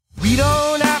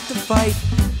fight.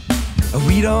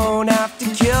 We don't have to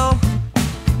kill.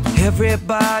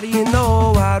 Everybody in the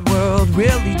whole wide world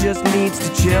really just needs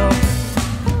to chill.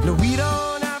 No, we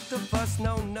don't have to fuss,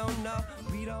 no,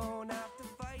 we don't have to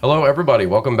fight. Hello, everybody.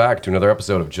 Welcome back to another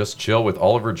episode of Just Chill with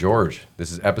Oliver George.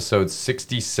 This is episode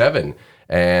 67,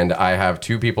 and I have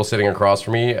two people sitting across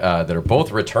from me that are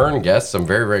both return guests. I'm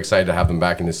very, very excited to have them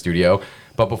back in the studio.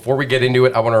 But before we get into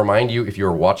it, I want to remind you, if you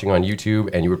are watching on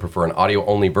YouTube and you would prefer an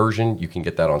audio-only version, you can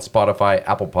get that on Spotify,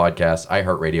 Apple Podcasts,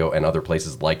 iHeartRadio, and other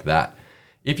places like that.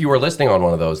 If you are listening on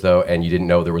one of those, though, and you didn't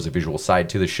know there was a visual side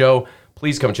to the show,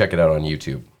 please come check it out on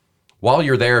YouTube. While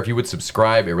you're there, if you would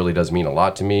subscribe, it really does mean a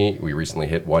lot to me. We recently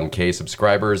hit 1K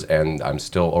subscribers, and I'm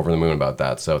still over the moon about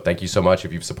that. So thank you so much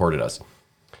if you've supported us.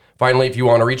 Finally, if you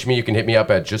want to reach me, you can hit me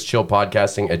up at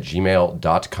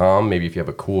justchillpodcasting@gmail.com. Maybe if you have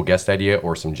a cool guest idea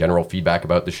or some general feedback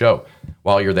about the show.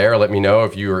 While you're there, let me know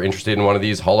if you are interested in one of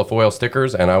these holofoil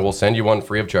stickers, and I will send you one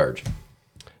free of charge.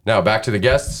 Now, back to the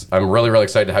guests. I'm really, really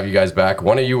excited to have you guys back.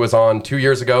 One of you was on 2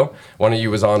 years ago. One of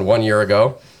you was on 1 year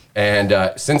ago. And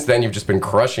since then, you've just been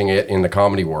crushing it in the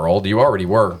comedy world. You already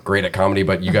were great at comedy,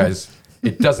 but you guys,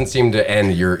 it doesn't seem to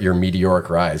end your meteoric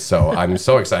rise. So I'm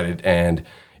so excited. And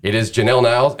it is Janelle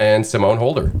Niles and Simone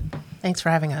Holder. Thanks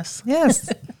for having us. Yes.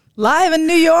 Live in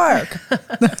New York.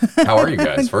 How are you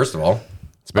guys, first of all?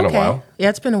 It's been a while. Yeah,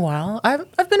 it's been a while.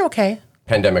 I've been okay.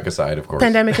 Pandemic aside, of course.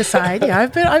 Pandemic aside, yeah,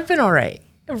 I've been all right.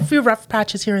 A few rough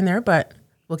patches here and there, but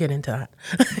we'll get into that.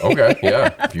 Okay,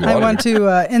 yeah. If you I want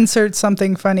to insert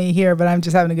something funny here, but I'm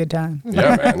just having a good time.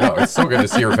 Yeah, man. No, it's so good to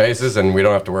see your faces, and we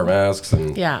don't have to wear masks,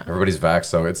 and everybody's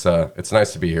vaxxed. So it's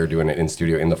nice to be here doing it in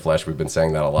studio, in the flesh. We've been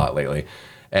saying that a lot lately.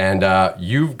 And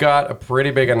you've got a pretty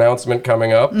big announcement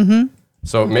coming up. Mm-hmm.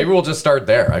 So maybe we'll just start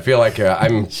there. I feel like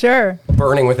I'm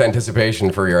burning with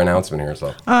anticipation for your announcement here.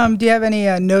 So, do you have any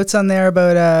notes on there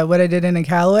about what I did in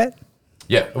Iqaluit?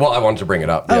 Yeah, well, I wanted to bring it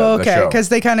up. Oh, okay, because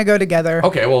they kind of go together.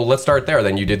 Okay, well, let's start there.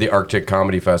 Then you did the Arctic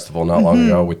Comedy Festival not long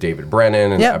ago with David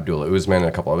Brennan and Abdullah Usman and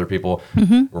a couple other people.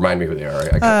 Mm-hmm. Remind me who they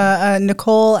are.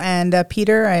 Nicole and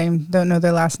Peter. I don't know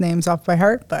their last names off by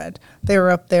heart, but they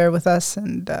were up there with us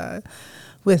and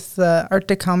with the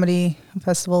Arctic Comedy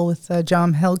Festival with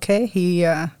John Helke.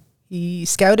 He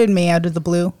scouted me out of the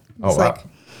blue. It's like,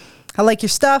 I like your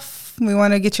stuff. We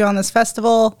want to get you on this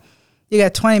festival. You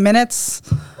got 20 minutes.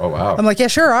 Oh, wow. I'm like, yeah,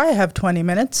 sure, I have 20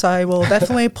 minutes. I will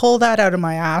definitely pull that out of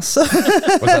my ass. Was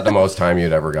that the most time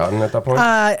you'd ever gotten at that point?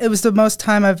 It was the most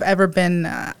time I've ever been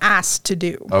asked to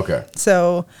do. Okay.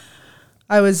 So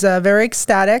I was very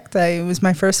ecstatic. It was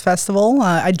my first festival.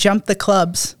 I jumped the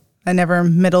clubs. I never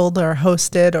middled or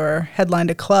hosted or headlined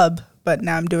a club, but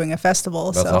now I'm doing a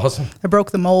festival. That's awesome. I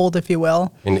broke the mold, if you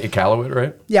will. In Iqaluit,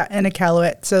 right? Yeah, in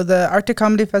Iqaluit. So the Arctic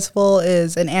Comedy Festival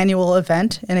is an annual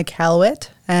event in Iqaluit,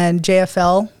 and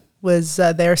JFL was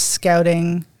there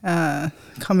scouting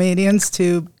comedians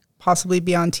to possibly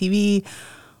be on TV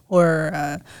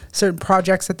or certain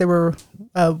projects that they were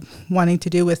wanting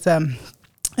to do with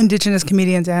Indigenous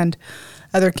comedians and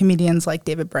other comedians like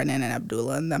David Brennan and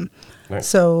Abdullah and them. Nice.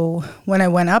 So when I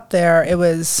went up there, it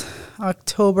was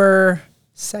October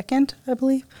 2nd, I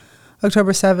believe.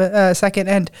 October 2nd.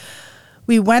 And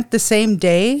we went the same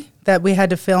day that we had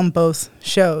to film both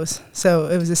shows. So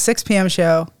it was a 6 p.m.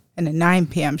 show and a 9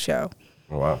 p.m. show.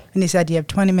 Oh, wow. And he said, you have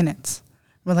 20 minutes.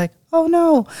 We're like, oh,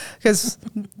 no. Because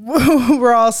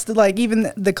we're all still, like,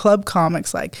 even the club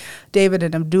comics, like David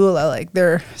and Abdullah, like,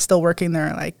 they're still working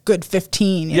their, like, good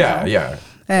 15, you know? Yeah.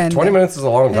 And 20 minutes is a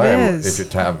long time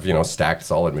if you have, stacked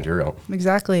solid material.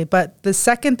 Exactly. But the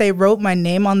second they wrote my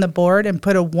name on the board and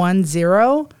put a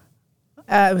 1-0,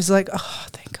 it was like, oh,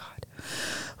 thank God.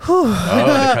 Whew. Oh,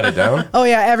 they cut it down? Oh,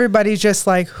 yeah. Everybody's just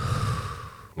like,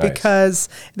 nice. Because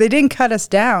they didn't cut us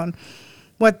down.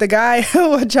 What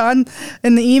John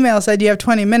in the email said, you have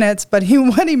 20 minutes, but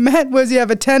what he meant was you have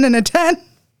a 10 and a 10.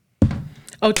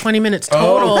 Oh, 20 minutes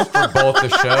total. Oh, for both the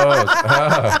shows.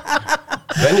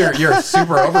 Then you're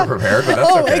super over-prepared, but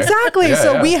that's okay. Exactly.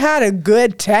 Yeah, we had a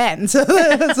good 10. So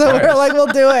nice. We're like, we'll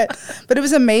do it. But it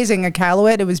was amazing.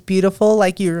 Iqaluit, it was beautiful.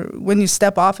 Like when you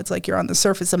step off, it's like you're on the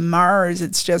surface of Mars.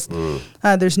 It's just,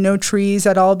 there's no trees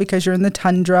at all because you're in the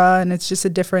tundra, and it's just a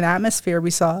different atmosphere. We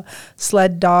saw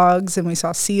sled dogs, and we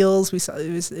saw seals.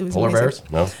 It was polar amazing.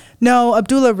 Bears? No,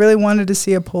 Abdullah really wanted to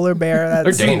see a polar bear.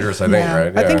 They're dangerous, I think,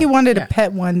 right? Yeah. I think he wanted to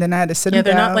pet one, then I had to sit him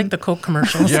down. Yeah, they're not like the Coke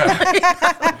commercials.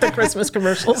 The Christmas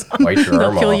commercials. Bite your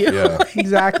arm kill off. You. Yeah.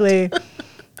 Exactly.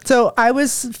 So I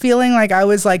was feeling like I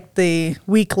was like the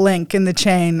weak link in the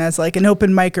chain as like an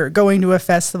open micer going to a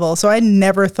festival. So I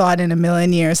never thought in a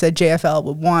million years that JFL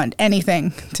would want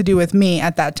anything to do with me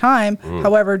at that time.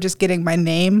 However, just getting my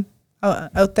name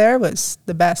out there was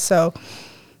the best. So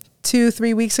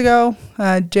 2-3 weeks ago,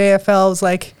 JFL was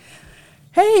like,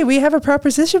 "Hey, we have a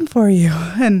proposition for you,"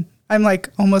 and I'm like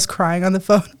almost crying on the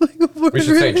phone. Like, We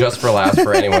should say just for laughs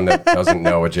for anyone that doesn't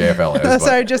know what JFL is. Oh, but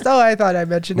sorry, I thought I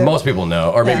mentioned it. most people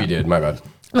know, or maybe Yeah. you did. My bad.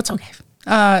 That's okay.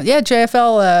 Yeah,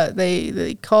 JFL,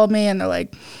 they called me and they're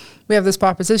like, "We have this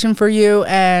proposition for you,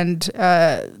 and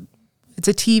it's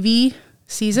a TV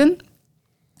season.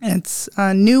 And it's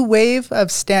a new wave of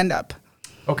stand-up."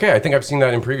 Okay, I think I've seen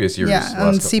that in previous years. Yeah,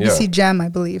 on last couple- CBC yeah. Gem, I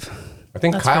believe. I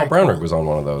think That's Kyle very Brownrigg cool. was on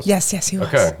one of those. Yes, he was.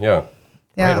 Okay, yeah.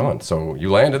 Yeah. Right on. So you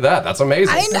landed that. That's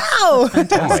amazing. I know.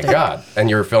 Oh my God. And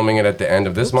you're filming it at the end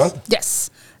of this month? Yes.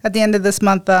 At the end of this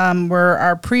month, where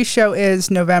our pre-show is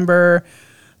November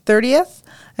 30th,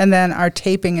 and then our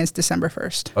taping is December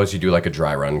 1st. Oh, so you do like a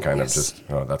dry run kind of just,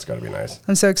 oh, that's got to be nice.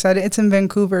 I'm so excited. It's in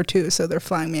Vancouver too, so they're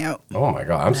flying me out. Oh my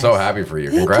God. I'm so happy for you.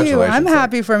 Thank you. Congratulations. I'm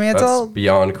happy for me. It's That's all-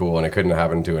 beyond cool, and it couldn't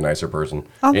happen to a nicer person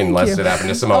Oh, thank unless you. it happened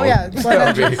to Simone. Oh, yeah.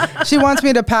 That would be- She wants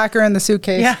me to pack her in the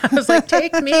suitcase. Yeah, I was like,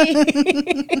 take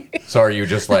me. so are you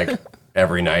just like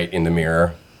every night in the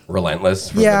mirror, relentless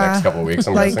for the next couple of weeks,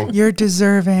 I'm like, guessing? "You're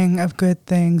deserving of good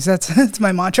things." That's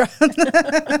my mantra.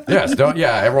 Yes,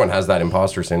 everyone has that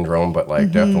imposter syndrome, but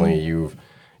like definitely you've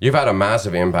had a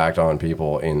massive impact on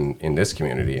people in this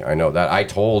community. I know that. I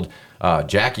told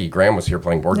Jackie Graham was here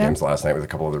playing board Yeah. games last night with a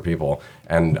couple other people,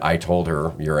 and I told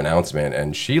her your announcement,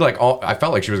 and she I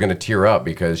felt like she was going to tear up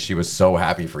because she was so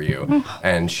happy for you,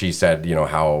 and she said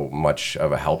how much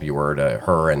of a help you were to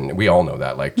her, and we all know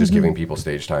that, like just giving people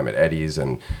stage time at Eddie's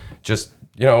and just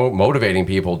motivating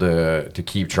people to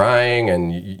keep trying,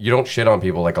 and you don't shit on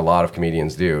people like a lot of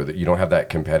comedians do. That you don't have that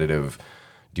competitive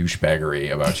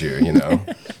douchebaggery about you.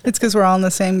 It's because we're all in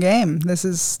the same game. This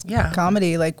is Yeah.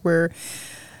 comedy. Like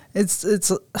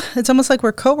it's almost like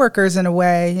we're coworkers in a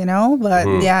way, But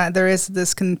yeah, there is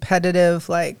this competitive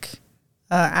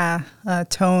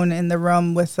tone in the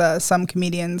room with some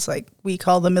comedians. Like we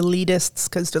call them elitists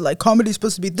because they're like, comedy's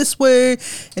supposed to be this way,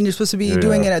 and you're supposed to be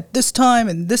doing it at this time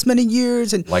and this many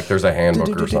years, and Like there's a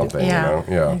handbook or something. Yeah.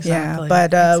 Yeah. Exactly. yeah.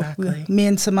 But exactly. me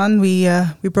and Simone, we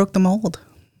broke the mold.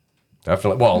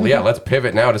 Definitely. Well, yeah, let's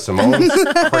pivot now to Simone's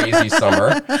crazy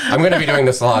summer. I'm going to be doing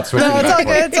this a lot. Switching No, it's back all and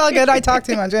forth. good. It's all good. I talk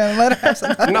too much. Let her have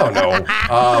some.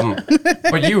 No.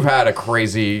 But you've had a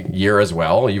crazy year as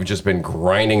well. You've just been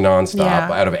grinding nonstop.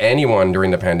 Yeah. Out of anyone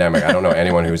during the pandemic, I don't know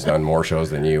anyone who's done more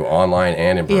shows than you, online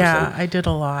and in person. Yeah, I did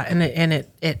a lot, and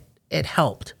it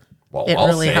helped. Well, It I'll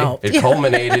really say helped. it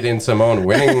culminated in Simone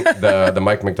winning the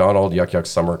Mike McDonald Yuck Yuck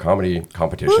Summer Comedy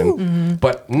Competition. Mm-hmm.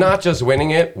 But not just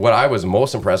winning it. What I was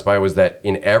most impressed by was that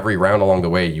in every round along the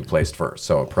way, you placed first.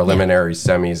 So preliminaries,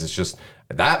 semis, it's just,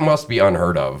 that must be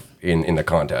unheard of in the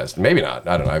contest. Maybe not.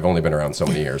 I don't know. I've only been around so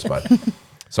many years, but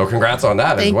so congrats on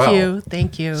that as well.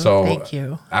 Thank you. So Thank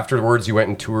you. afterwards, you went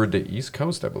and toured the East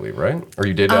Coast, I believe, right? Or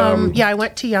you did? Yeah, I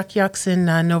went to Yuck Yucks in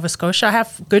Nova Scotia. I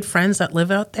have good friends that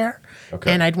live out there.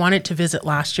 Okay. And I'd wanted to visit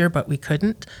last year, but we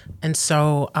couldn't. And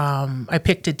so I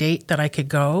picked a date that I could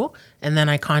go. And then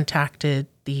I contacted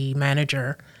the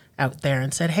manager out there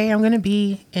and said, hey, I'm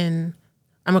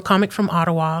a comic from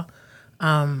Ottawa.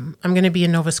 I'm going to be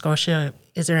in Nova Scotia.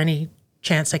 Is there any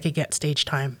chance I could get stage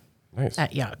time Nice.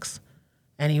 at Yucks?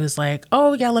 And he was like,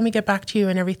 oh, yeah, let me get back to you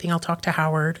and everything. I'll talk to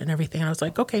Howard and everything. And I was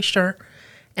like, okay, sure.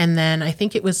 And then I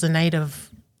think it was the night of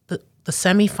the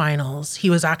semifinals. He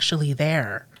was actually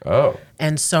there. Oh,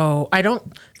 And so I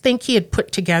don't think he had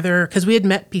put together, because we had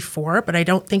met before, but I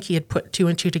don't think he had put two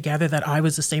and two together that I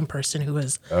was the same person who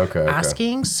was Okay.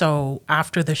 asking. So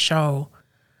after the show,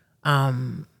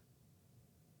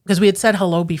 because we had said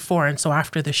hello before, and so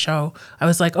after the show, I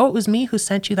was like, oh, it was me who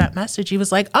sent you that message. He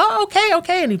was like, oh,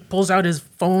 okay. And he pulls out his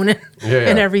phone and,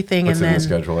 and everything. Puts and it in then the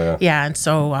schedule, yeah. Yeah, and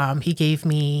so he gave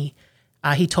me,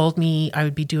 he told me I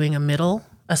would be doing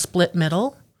a split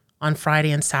middle on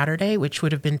Friday and Saturday, which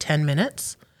would have been 10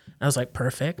 minutes. I was like,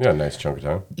 perfect. Yeah, nice chunk of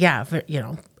time. Yeah,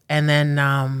 and then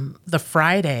the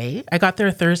Friday, I got there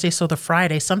Thursday, so the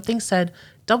Friday, something said,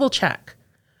 double check.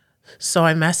 So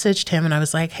I messaged him and I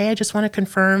was like, hey, I just want to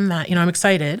confirm that, I'm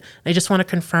excited. I just want to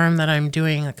confirm that I'm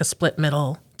doing like a split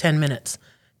middle 10 minutes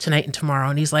tonight and tomorrow.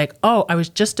 And he's like, oh, I was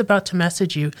just about to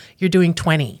message you. You're doing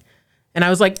 20. And I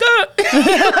was like,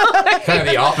 Kind of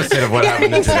the opposite of what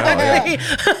happened in Toronto. Yeah.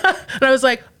 and I was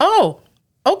like, oh,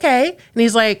 okay. And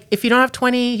he's like, if you don't have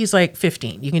 20, he's like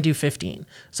 15. You can do 15.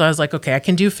 So I was like, okay, I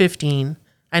can do 15.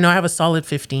 I know I have a solid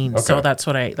 15. So Okay. that's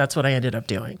what I ended up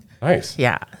doing. Nice.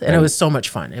 Yeah. And it was so much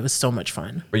fun. It was so much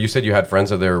fun. But you said you had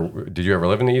friends out there. Did you ever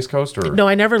live in the East Coast? Or No,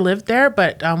 I never lived there,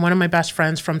 but one of my best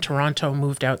friends from Toronto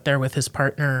moved out there with his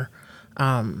partner,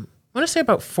 I want to say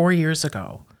about 4 years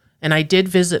ago. And I did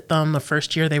visit them the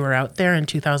first year they were out there in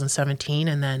 2017,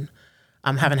 and then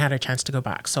haven't had a chance to go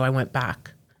back. So I went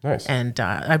back. Nice. And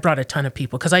I brought a ton of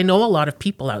people because I know a lot of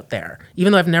people out there,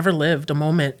 even though I've never lived a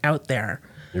moment out there.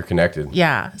 You're connected.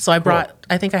 Yeah. So I brought,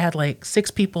 I think I had like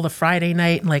 6 people the Friday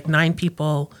night and like 9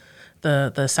 people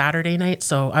the Saturday night.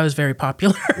 So I was very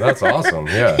popular. That's awesome.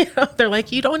 Yeah. You know, they're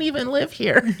like, you don't even live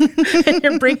here and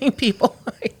you're bringing people.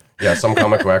 Yeah. Some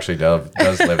comic who actually does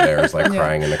live there is like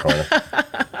crying in the corner.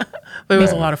 But it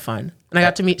was a lot of fun. And I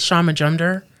got to meet Sean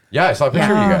Majumder. Yeah. I saw a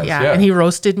picture of you guys. Yeah. And he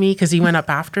roasted me because he went up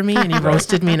after me and he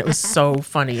roasted me and it was so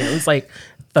funny. It was like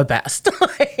the best.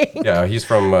 Yeah. He's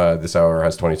from This Hour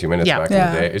Has 22 Minutes Yeah. back in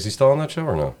the day. Is he still on that show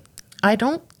or no? I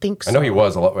don't think so. I know he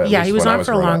was a lot. Yeah, he was on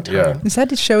for a long growing up. time. Is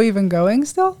that show even going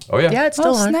still? Yeah. Oh, yeah. Yeah, it's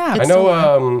still on. snap. It's I still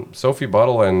on. know Sophie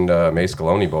Buttle and May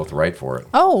Scaloni both write for it.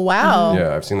 Oh, wow.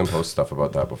 Yeah, I've seen them post stuff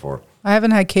about that before. I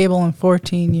haven't had cable in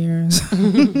 14 years.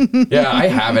 Yeah, I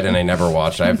have it and I never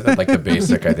watched. I have like the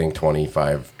basic, I think,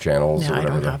 25 channels Yeah, or I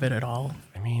whatever. don't have it at all.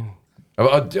 I mean,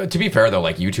 to be fair though,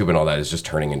 like YouTube and all that is just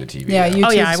turning into TV. Yeah, now. YouTube's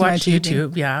Oh yeah, I my watch TV.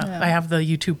 YouTube. Yeah. I have the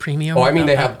YouTube Premium. Oh, I mean,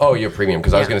 they have. Oh, you have premium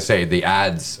because I was Yeah. going to say the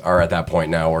ads are at that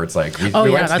point now where it's like we Oh,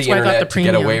 yeah, went to that's the why I got internet the to get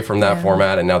premium. away from that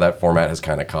format, and now that format has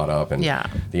kind of caught up, and Yeah.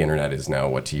 the internet is now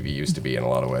what TV used to be in a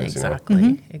lot of ways. Exactly.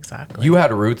 You know? Exactly. You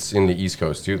had roots in the East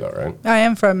Coast too, though, right? I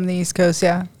am from the East Coast,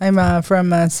 yeah. I'm from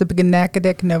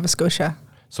Sipekne'katik, Nova Scotia.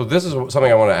 So this is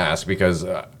something I want to ask because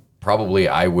probably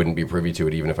I wouldn't be privy to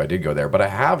it even if I did go there. But I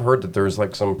have heard that there's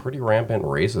like some pretty rampant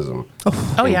racism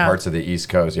Oh, in yeah. parts of the East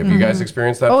Coast. Have you guys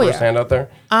experienced that Oh, yeah. firsthand out there?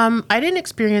 I didn't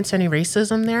experience any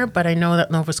racism there, but I know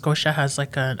that Nova Scotia has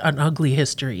like an ugly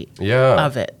history Yeah.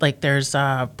 of it. Like there's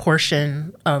a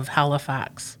portion of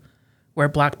Halifax where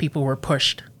Black people were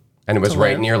pushed. And it was to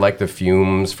right live. near like the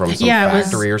fumes from some Yeah, it was-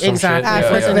 factory or some exactly.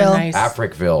 shit. It wasn't a nice-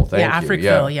 Africville. Thank yeah, you.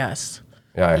 Africville, yes.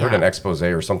 Yeah, I heard Yeah. Mm-hmm. an expose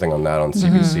or something on that on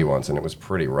CBC once, and it was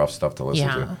pretty rough stuff to listen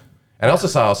Yeah. to. And I also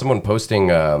saw someone posting,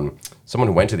 someone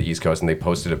who went to the East Coast, and they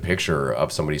posted a picture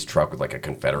of somebody's truck with like a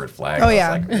Confederate flag. Oh, I was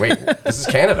yeah. like, wait, this is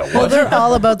Canada. Well, What? they're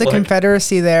all about the Like-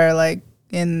 Confederacy there, like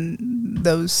in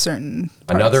those certain parts.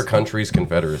 Another country's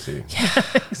Confederacy.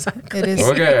 It is.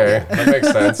 Okay, that makes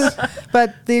sense.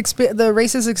 But the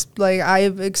racist like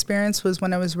I've experienced was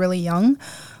when I was really young.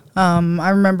 I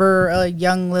remember a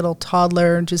young little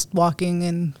toddler just walking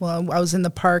in. Well, I was in the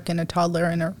park and a toddler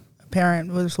and her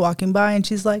parent was walking by and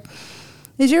she's like,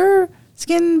 "Is your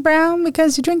skin brown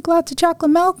because you drink lots of chocolate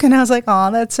milk?" And I was like,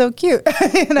 "Oh, that's so cute,"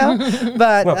 you know.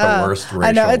 But Not the worst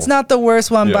I know racial- it's not the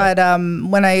worst one. Yeah. But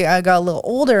when I got a little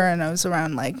older and I was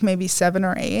around like maybe 7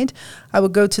 or 8, I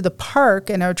would go to the park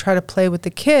and I would try to play with the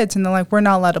kids, and they're like, "We're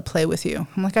not allowed to play with you."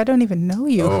 I'm like, "I don't even know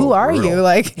you. Oh, Who are brutal. you?"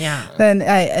 Like, Yeah. Then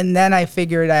I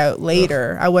figured out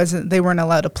later they weren't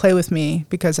allowed to play with me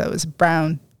because I was a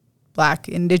brown, Black,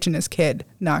 Indigenous kid,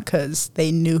 not because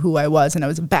they knew who I was and I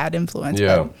was a bad influence.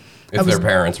 Yeah. but If their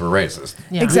parents were racist.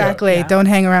 Yeah. Exactly. Yeah. Don't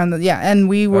hang around. And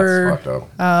we That's were. fucked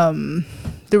up.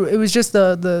 It was just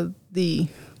the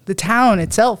town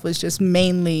itself was just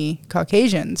mainly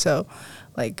Caucasian. So,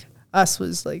 like us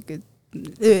was like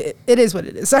it is what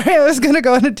it is. Sorry, I was gonna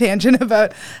go on a tangent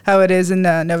about how it is in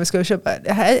Nova Scotia, but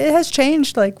it has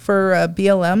changed. Like for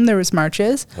BLM, there was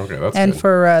marches. Okay, that's and good.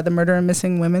 for the murder and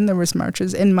missing women, there was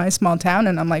marches in my small town,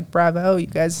 and I'm like, bravo, you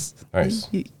guys. Nice.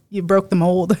 You broke the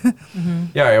mold.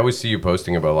 Yeah, I always see you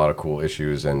posting about a lot of cool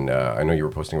issues, and I know you were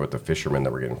posting about the fishermen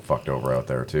that were getting fucked over out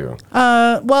there too.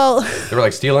 Well, They were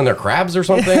like stealing their crabs or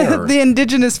something. Or? the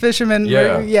indigenous fishermen,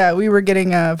 we were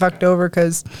getting fucked over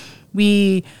because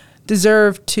we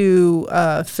deserve to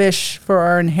fish for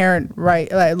our inherent right,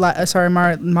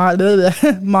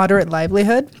 moderate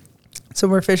livelihood. So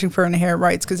we're fishing for inherent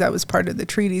rights because that was part of the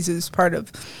treaties, it was part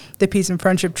of the peace and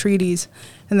friendship treaties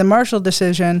and the Marshall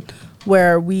Decision,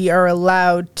 where we are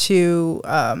allowed to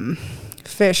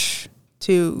fish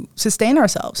to sustain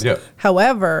ourselves. Yeah.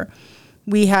 However,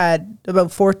 we had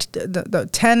about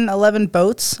 10, 11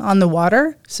 boats on the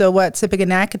water. So what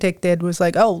Sipekne'katik did was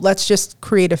like, oh, let's just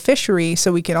create a fishery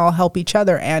so we can all help each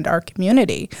other and our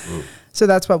community. So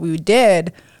that's what we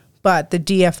did. But the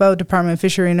DFO, Department of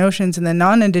Fishery and Oceans, and the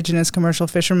non-Indigenous commercial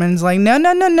fishermen's like,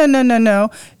 no.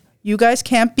 You guys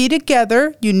can't be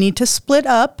together. You need to split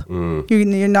up.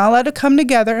 You're not allowed to come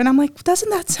together. And I'm like,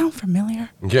 doesn't that sound familiar?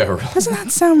 Yeah, really. Doesn't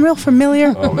that sound real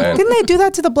familiar? Oh, man. Didn't they do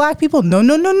that to the Black people? No.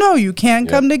 You can't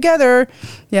come together.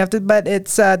 You have to. But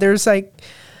it's there's like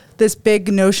this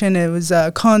big notion. It was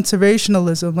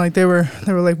conservationalism. Like they were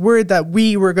like worried that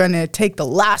we were going to take the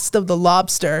last of the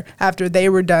lobster after they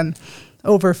were done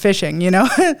overfishing, you know?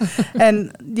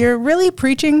 And you're really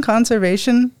preaching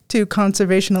conservation to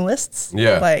conservationalists.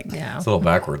 Yeah. Like, Yeah. It's a little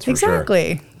backwards for sure.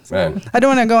 exactly. Man. I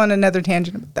don't want to go on another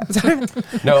tangent about that.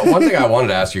 Sorry. No, one thing I wanted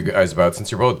to ask you guys about, since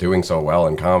you're both doing so well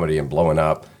in comedy and blowing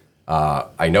up,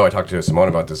 I know I talked to Simone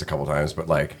about this a couple times, but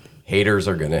like, haters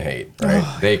are going to hate,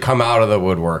 right? They come out of the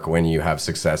woodwork when you have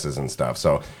successes and stuff.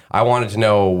 So I wanted to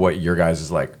know what your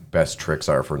guys' like best tricks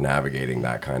are for navigating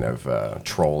that kind of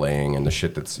trolling and the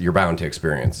shit that's you're bound to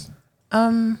experience.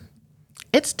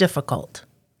 It's difficult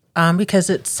because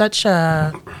it's such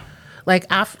a like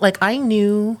I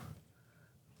knew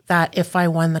that if I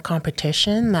won the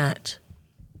competition that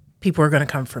people were going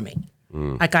to come for me.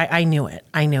 Like I knew it,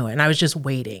 and I was just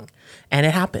waiting, and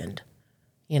it happened,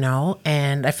 you know.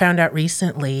 And I found out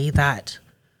recently that,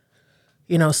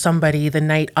 you know, somebody the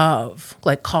night of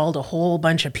like called a whole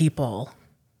bunch of people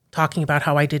talking about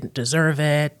how I didn't deserve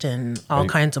it and all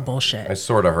kinds of bullshit. I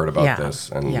sort of heard about Yeah. this,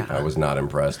 and Yeah. I was not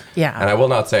impressed. Yeah. And I will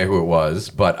not say who it was,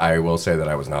 but I will say that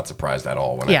I was not surprised at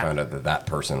all when I Yeah. found out that that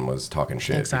person was talking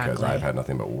shit, because Exactly. I've had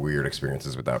nothing but weird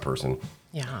experiences with that person.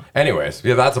 Yeah. Anyways,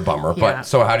 yeah, that's a bummer. Yeah. But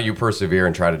so how do you persevere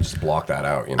and try to just block that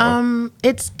out, you know?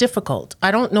 It's difficult.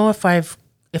 I don't know if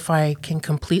I can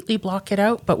completely block it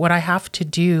out, but what I have to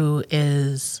do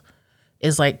is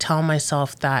like tell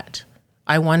myself that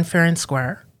I won fair and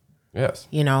square. Yes.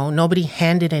 You know, nobody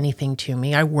handed anything to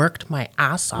me. I worked my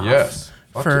ass off Yes.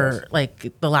 Fuck for yes.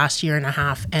 like the last year and a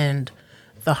half, and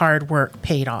the hard work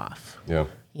paid off. Yeah.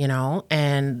 You know,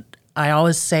 and I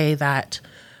always say that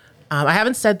I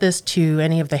haven't said this to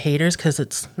any of the haters because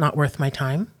it's not worth my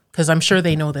time, because I'm sure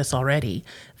they know this already,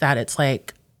 that it's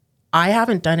like I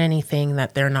haven't done anything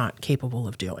that they're not capable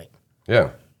of doing.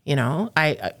 Yeah. You know,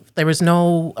 I there was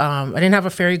no I didn't have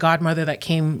a fairy godmother that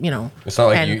came, you know, It's not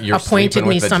like and you're sleeping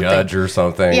with the judge or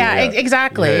something. Yeah,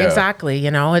 exactly, Yeah, yeah. exactly.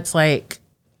 You know, it's like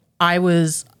I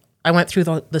went through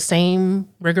the same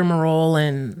rigmarole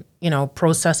and, you know,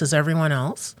 process as everyone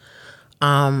else.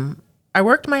 I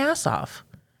worked my ass off.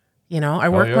 You know, I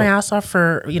worked yeah. my ass off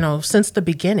for, you know, since the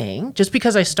beginning, just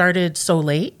because I started so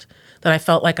late that I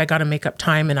felt like I got to make up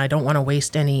time, and I don't want to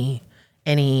waste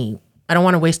I don't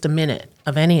want to waste a minute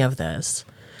of any of this.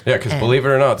 Yeah, because believe it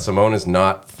or not, Simone is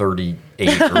not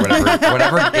 38 or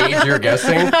whatever age you're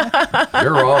guessing.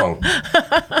 You're wrong.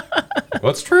 Well,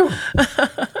 it's true.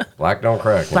 Black don't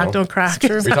crack. you Black know? don't crack. We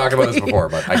talked about this before,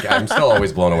 but I'm still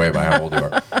always blown away by how old you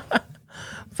are.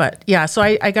 But yeah, so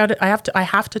I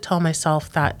have to tell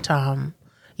myself that,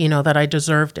 you know, that I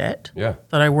deserved it. Yeah.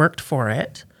 That I worked for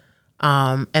it.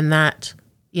 And that,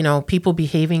 you know, people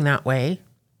behaving that way,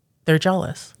 they're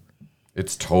jealous.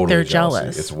 It's totally They're jealousy.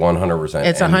 jealous. It's 100%.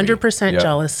 It's envy. 100% Yeah.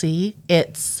 jealousy.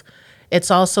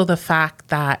 It's also the fact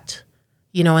that,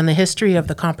 you know, in the history of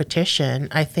the competition,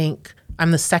 I think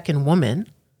I'm the second woman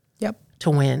Yep. to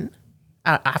win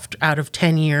out of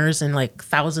 10 years and like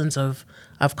thousands of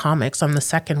comics. I'm the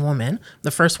second woman,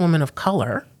 the first woman of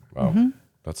color. Wow.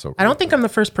 That's so cool. I don't think I'm the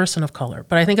first person of color,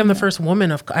 but I think I'm the first woman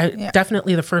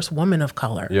definitely the first woman of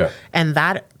color. Yeah. And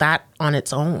that on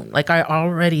its own, like I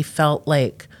already felt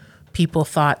like people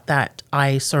thought that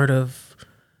I sort of,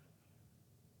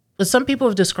 some people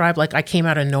have described like I came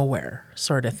out of nowhere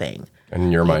sort of thing. And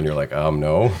in your mind, you're like,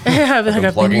 no. I've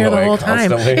been plugging here the away whole time.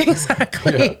 constantly.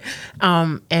 Exactly.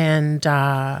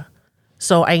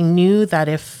 So I knew that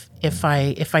if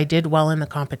I did well in the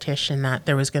competition, that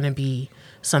there was going to be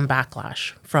some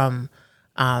backlash from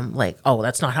like, oh,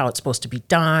 that's not how it's supposed to be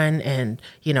done, and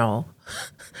you know,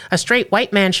 a straight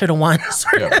white man should have won,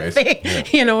 sort of thing. Yeah.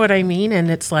 You know what I mean? And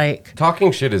it's like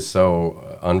Talking shit is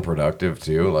so unproductive,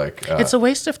 too. Like, it's a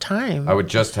waste of time. I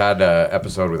just had an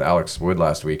episode with Alex Wood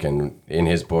last week, and in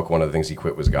his book, one of the things he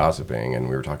quit was gossiping. And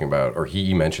we were talking about, or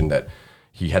he mentioned that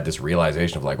he had this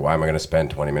realization of like, why am I going to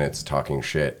spend 20 minutes talking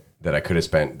shit that I could have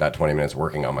spent that 20 minutes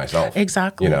working on myself?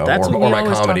 Exactly. You know, That's or what we my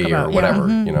always talk comedy about. or Yeah. whatever,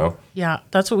 you know? Yeah,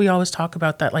 that's what we always talk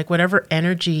about, that like whatever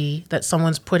energy that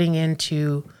someone's putting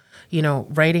into, you know,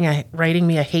 writing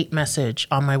me a hate message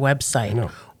on my website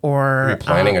or You're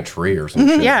planting a tree or some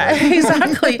shit. yeah,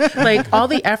 exactly. Like all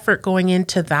the effort going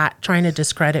into that, trying to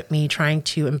discredit me, trying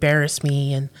to embarrass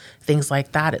me and things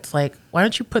like that. It's like, why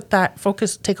don't you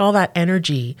take all that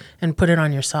energy and put it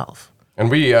on yourself? And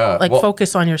we,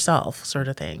 Focus on yourself sort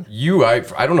of thing.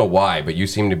 I don't know why, but you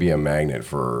seem to be a magnet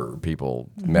for people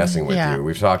messing with Yeah. you.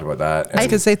 We've talked about that. And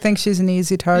Because they think she's an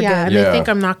easy target. Yeah, and Yeah. they think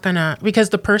I'm not gonna, because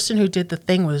the person who did the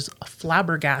thing was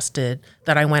flabbergasted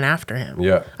that I went after him.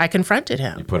 Yeah. I confronted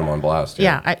him. you put them on blast.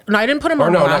 Yeah, I didn't put him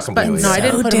on no, not blast, but completely. no, I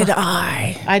didn't put him.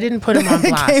 I. I didn't put him on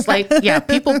blast. Like, yeah,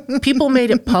 people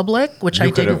made it public, which I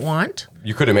You could didn't have want.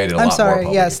 You could have made it a I'm lot more sorry.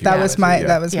 public Yes, if you that wanted was to, my yeah.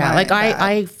 that was Yeah, my like bad.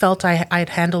 I felt I'd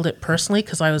handled it personally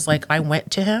because I was like, I went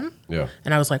to him, Yeah.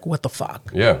 and I was like, what the fuck?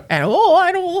 Yeah. And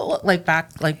I don't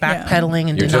backpedaling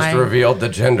and You just denying. revealed the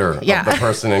gender Yeah. of the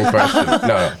person in question.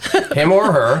 No, him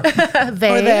or her.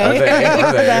 they. Or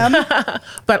they.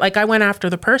 But like I went after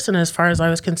the person as far as I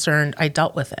was concerned. I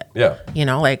dealt with it. Yeah. You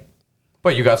know, like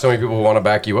But you got so many people who want to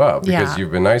back you up because Yeah.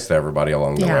 you've been nice to everybody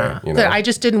along the yeah. way. You know? But I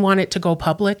just didn't want it to go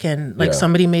public, and like Yeah.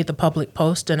 somebody made the public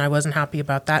post, and I wasn't happy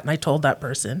about that, and I told that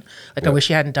person like I wish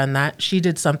you hadn't done that. She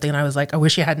did something, and I was like, I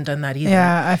wish you hadn't done that either.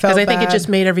 Yeah, I felt because I think it bad. just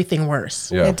made everything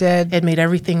worse. Yeah. It did. It made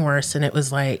everything worse, and it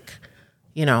was like,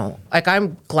 you know, like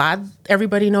I'm glad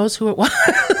everybody knows who it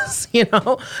was, you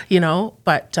know,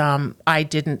 but I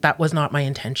didn't. That was not my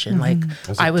intention. Like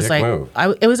was a I was dick like,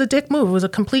 move. it was a dick move. It was a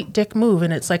complete dick move,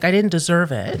 and it's like I didn't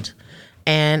deserve it.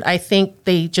 And I think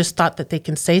they just thought that they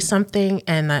can say something,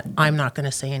 and that I'm not going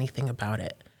to say anything about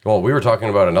it. Well, we were talking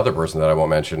about another person that I won't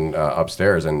mention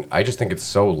upstairs, and I just think it's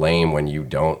so lame when you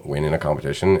don't win in a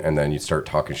competition and then you start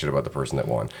talking shit about the person that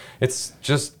won. It's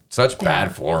just such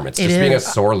bad form. It's It just being a is.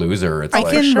 sore loser. It's I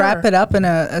like, can Sure. wrap it up in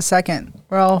a second.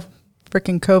 We're all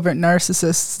freaking covert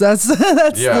narcissists. That's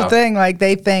Yeah. the thing. Like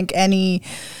they think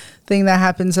anything that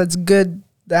happens that's good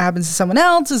that happens to someone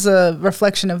else is a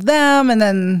reflection of them, and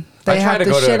then I they try have to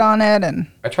to go to- shit on it. And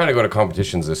I try to go to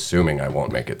competitions assuming I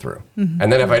won't make it through. And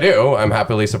then if I do, I'm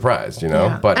happily surprised, you know?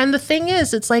 Yeah. But And the thing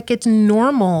is, it's like it's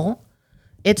normal.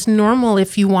 It's normal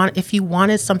if you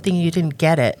wanted something and you didn't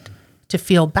get it to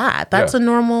feel bad. That's Yeah. a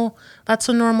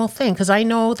normal thing. Because I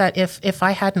know that if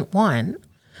I hadn't won,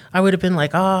 I would have been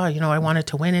like, oh, you know, I wanted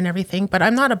to win and everything. But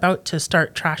I'm not about to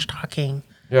start trash talking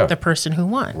Yeah. the person who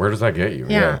won. where does that get you?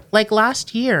 Yeah. Like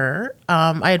last year,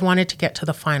 I had wanted to get to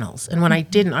the finals. And when I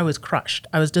didn't, I was crushed.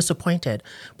 I was disappointed.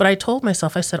 But I told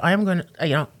myself, I said, I am going to,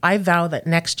 you know, I vow that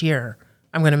next year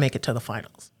I'm going to make it to the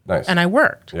finals. Nice. And I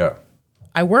worked. Yeah.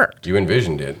 I worked. You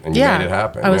envisioned it and you Yeah. made it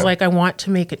happen. I was yeah. like, I want to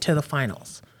make it to the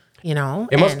finals, you know?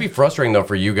 It must And- be frustrating though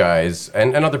for you guys,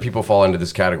 and other people fall into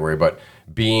this category, but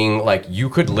being like, you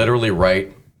could literally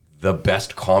write the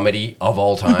best comedy of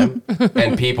all time,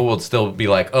 and people would still be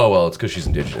like, "Oh well, it's because she's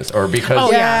Indigenous, or because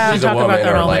Oh, yeah. she's We a talk about woman,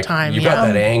 that or all the like time, you yeah. got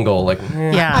that angle." Like,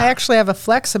 Yeah. I actually have a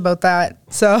flex about that.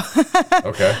 So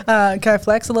okay, can I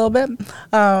flex a little bit?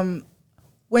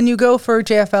 When you go for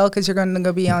JFL, because you're going to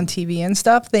go be on TV and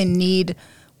stuff, they need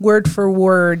word for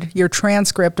word your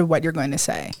transcript of what you're going to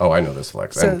say. oh, I know this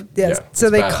flex. So And, yes, yeah, so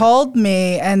it's they bad. called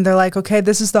me and they're like, okay,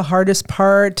 this is the hardest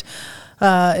part.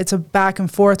 It's a back and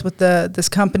forth with this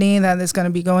company that is going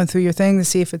to be going through your thing to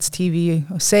see if it's TV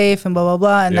safe and blah blah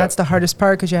blah. And Yeah. that's the hardest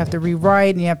part because you have to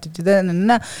rewrite and you have to do that and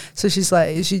that. So she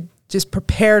just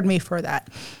prepared me for that.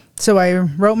 So I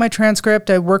wrote my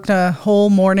transcript. I worked a whole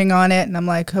morning on it, and I'm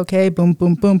like, okay, boom,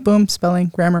 boom, boom, boom, spelling,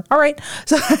 grammar, all right.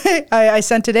 So I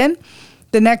sent it in.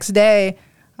 The next day,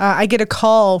 I get a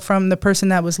call from the person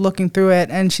that was looking through it,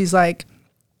 and she's like,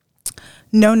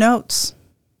 no notes.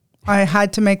 I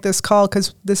had to make this call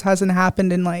because this hasn't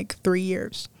happened in like 3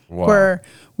 years, Wow. where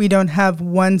we don't have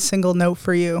one single note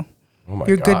for you. Oh my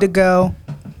You're God. good to go.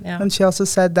 Yeah. And she also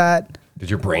said that. Did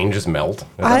your brain just melt?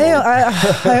 at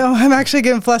that moment? I'm actually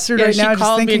getting flustered Yeah, right she now just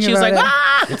called me thinking and she was about like, it.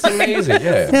 ah! It's amazing.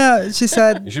 Yeah. Yeah, she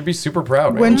said You should be super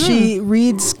proud, man. when she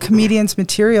reads comedians'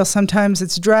 material, sometimes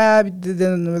it's drab,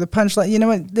 then the punchline, you know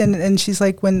what? And she's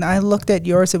like, when I looked at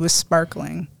yours, it was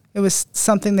sparkling. It was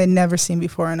something they'd never seen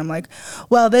before. And I'm like,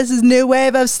 well, this is new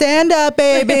wave of stand-up,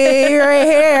 baby, right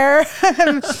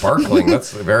here. Sparkling.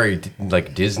 That's very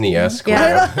like Disney-esque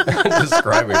Yeah. way of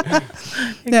describing.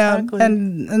 Yeah, Exactly.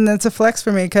 and that's a flex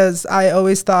for me because I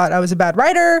always thought I was a bad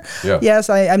writer. Yeah. Yes,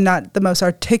 I'm not the most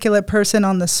articulate person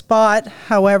on the spot.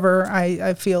 However,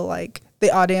 I feel like the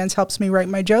audience helps me write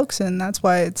my jokes, and that's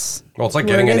why it's Well, it's like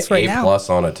where getting it an is right A now. plus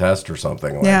on a test or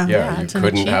something. Like, Yeah. Yeah, you it's an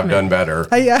couldn't have done achievement. better.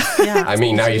 Yeah. Yeah. I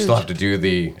mean, now you It's still huge. have to do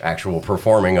the actual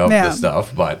performing of Yeah. the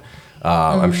stuff, but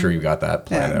I'm sure you got that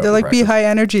planned out. They're in like, be practice. high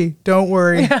energy. Don't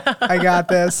worry, I got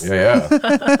this. Yeah,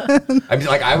 yeah. I mean,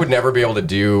 like, I would never be able to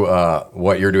do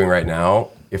what you're doing right now.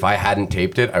 If I hadn't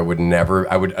taped it, I would never.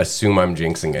 I would assume I'm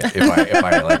jinxing it if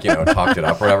I like talked it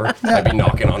up or whatever. I'd be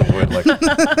knocking on wood like.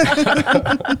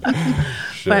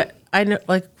 Shit. But I know,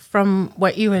 like from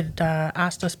what you had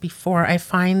asked us before, I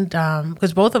find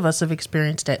because both of us have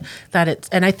experienced it that it's,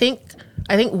 and I think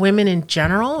women in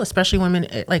general, especially women,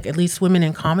 like at least women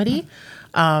in comedy,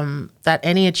 that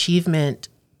any achievement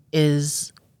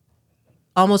is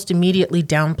almost immediately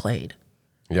downplayed.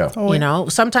 Yeah. You know,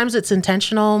 sometimes it's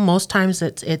intentional. Most times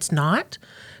it's not,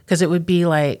 because it would be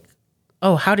like,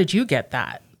 oh, how did you get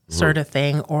that sort of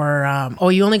thing? Or, oh,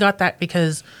 you only got that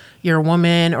because you're a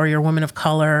woman or you're a woman of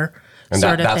color. And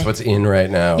sort of that's thing. what's in right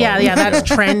now. Yeah, that's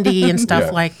trendy and stuff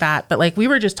Yeah. like that. But like we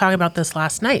were just talking about this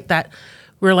last night that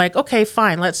we're like, okay,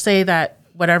 fine. Let's say that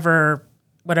whatever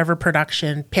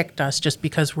production picked us just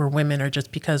because we're women or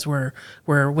just because we're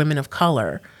women of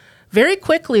color. Very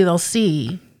quickly they'll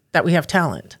see that we have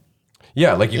talent.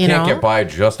 Yeah, like you You can't know? get by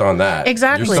just on that.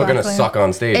 Exactly. You're still going to Exactly. suck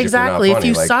on stage Exactly. if If you're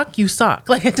you not funny. suck, you suck.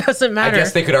 Like it doesn't I matter.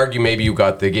 guess they could argue maybe you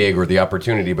got the gig or the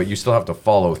opportunity, but you still have to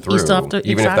follow through, still have to-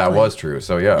 even if that exactly. was true.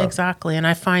 So yeah. Exactly. And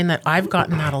I find that I've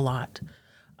gotten that a lot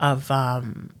of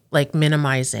like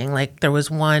minimizing. Like there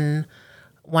was one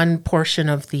portion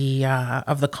of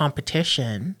the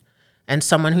competition and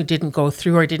someone who didn't go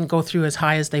through or didn't go through as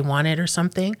high as they wanted or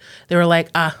something, they were like,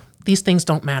 these things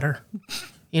don't matter.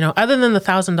 You know, other than the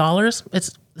 $1,000,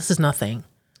 this is nothing.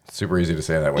 Super easy to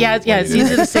say that. When Yeah, you it's did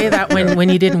easy it. to say that when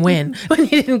you didn't win, when you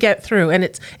didn't get through, and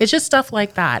it's just stuff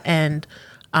like that. And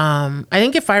I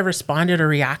think if I responded or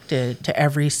reacted to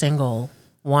every single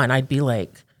one, I'd be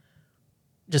like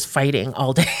just fighting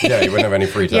all day. Yeah, you wouldn't have any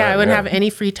free time. Yeah, I wouldn't have any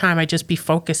free time. I'd just be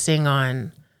focusing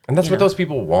on. And that's what those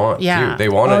people want Yeah. too. They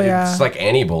want to. yeah. It's like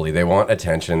any bully. They want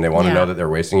attention. They want to Yeah. know that they're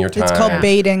wasting your time. It's called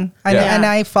baiting, Yeah. and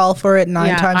I fall for it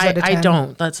nine times out of 10. I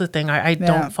don't. That's the thing. I Yeah.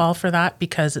 don't fall for that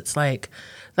because it's like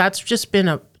that's just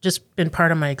been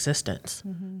part of my existence.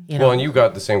 You know? Well, and you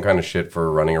got the same kind of shit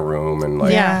for running a room and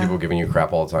like Yeah. people giving you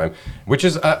crap all the time, which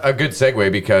is a good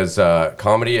segue because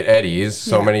comedy at Eddie's,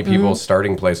 so many people's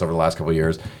starting place over the last couple of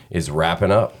years is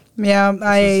wrapping up. Yeah,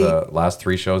 This is last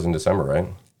 3 shows in December, right?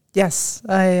 Yes,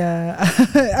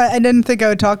 I didn't think I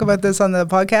would talk about this on the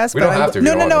podcast. We but don't have to if you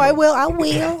No, don't no, no. want I to. will.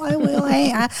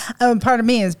 I will. Part of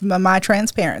me is my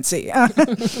transparency.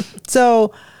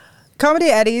 So, Comedy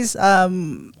Eddie's.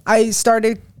 I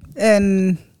started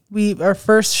in our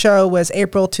first show was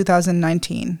April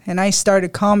 2019, and I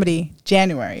started comedy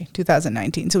January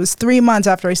 2019. So it was 3 months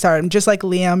after I started. Just like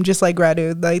Liam, just like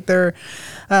Radu, like they're.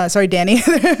 Sorry, Danny.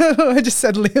 I just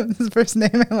said Liam's first name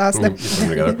and last name. You put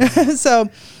them together. So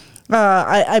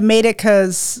I made it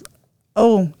because,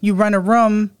 you run a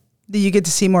room, that you get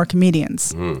to see more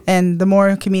comedians. And the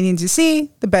more comedians you see,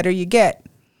 the better you get.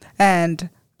 And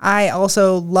I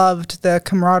also loved the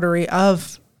camaraderie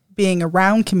of being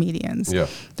around comedians. Yeah.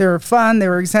 They were fun. They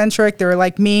were eccentric. They were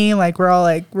like me. Like we're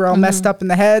all messed up in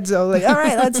the head. So like, all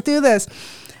right, let's do this.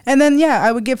 And then,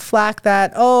 I would give flack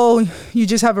that, you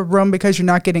just have a room because you're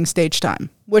not getting stage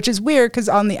time, which is weird because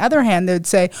on the other hand, they'd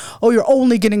say, you're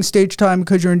only getting stage time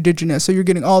because you're Indigenous, so you're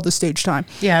getting all the stage time.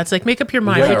 yeah, it's like make up your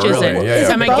mind. Yeah, Which is really. it? Yeah,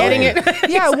 yeah. Am I Both. getting it?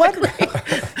 Yeah, what?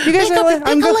 You guys are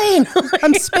like,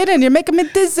 I'm spitting, you're making me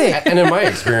dizzy. And in my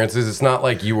experiences, it's not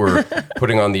like you were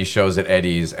putting on these shows at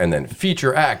Eddie's and then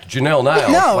feature act Janelle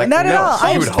Niles. No, Like, not at all. So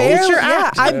you would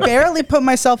host. I barely put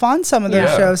myself on some of those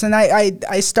Yeah. shows, and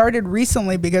I started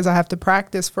recently because I have to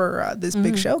practice for this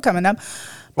big show coming up.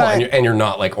 Well, But, and you're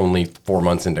not like only 4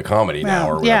 months into comedy now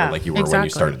or whatever, Yeah, like you were when exactly. you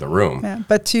started the room. yeah,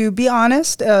 but to be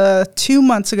honest, 2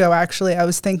 months ago, actually, I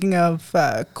was thinking of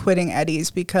quitting Eddie's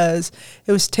because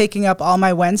it was taking up all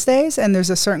my Wednesdays, and there's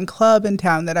a certain club in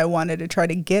town that I wanted to try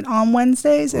to get on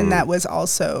Wednesdays, and that was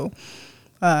also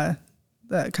kind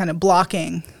of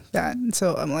blocking that. And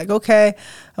so I'm like, okay,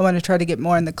 I want to try to get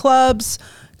more in the clubs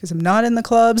because I'm not in the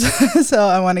clubs. So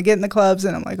I want to get in the clubs,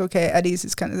 and I'm like, okay, Eddie's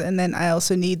is kind of, and then I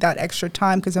also need that extra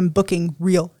time because I'm booking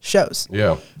real shows.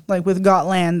 Yeah. Like with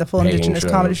Gotland, the full Paying Indigenous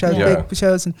shows. comedy shows, Yeah. big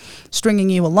shows, and stringing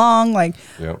you along. Like,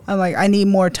 Yeah. I'm like, I need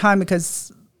more time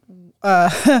because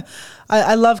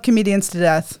I love comedians to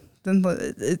death,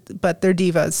 but they're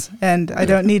divas, and I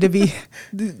don't need to be.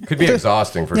 Could be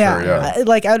exhausting for sure, yeah.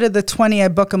 Like out of the 20 I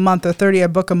book a month or 30 I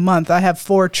book a month, I have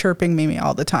 4 chirping me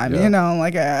all the time. Yeah. You know,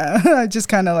 like I just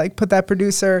kind of like put that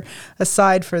producer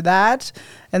aside for that,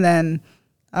 and then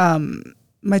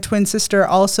my twin sister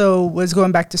also was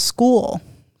going back to school.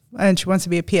 And she wants to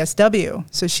be a PSW,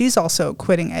 so she's also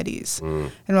quitting Eddie's.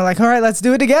 And we're like, all right, let's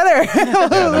do it together.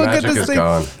 the magic is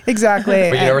gone. Exactly. But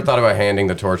you And never thought about handing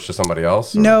the torch to somebody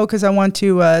else? Or? no, because I want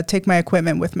to take my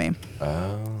equipment with me.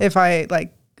 If I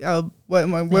like, what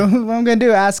I'm going to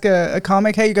do? Ask a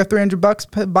comic, hey, you got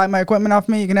 $300, buy my equipment off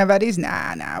me. You can have Eddie's.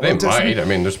 Nah. They we'll just- might. I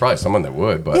mean, there's probably someone that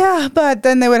would, but Yeah, but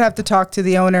then they would have to talk to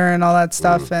the owner and all that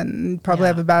stuff, and probably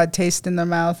have a bad taste in their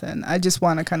mouth. And I just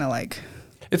want to kind of like.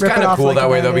 it's rip kind it of off cool like that a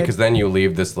way though, Band-Aid. because then you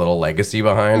leave this little legacy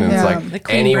behind, and Yeah. it's The like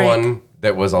clean anyone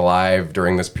that was alive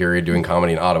during this period doing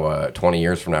comedy in Ottawa 20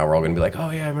 years from now, we're all going to be like, oh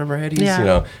yeah, I remember Eddie's, Yeah. you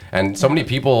know. And so many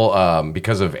people,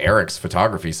 because of Eric's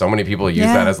photography, so many people use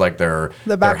that as like their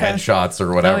background. headshots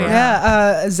or whatever. Oh,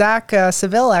 yeah. Zach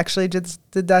Seville actually did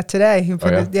that today. He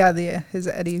put yeah? his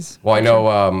Eddie's. Well, I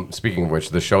know, speaking of which,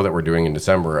 the show that we're doing in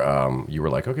December, you were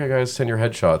like, okay, guys, send your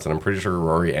headshots. And I'm pretty sure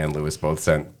Rory and Lewis both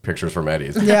sent pictures from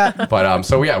Eddie's. Yeah. But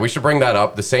so, yeah, we should bring that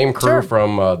up. The same crew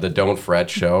from the Don't Fret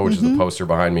show, which is the poster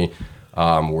behind me.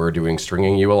 We're doing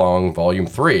Stringing You Along Volume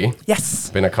 3. Yes. It's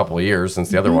been a couple of years since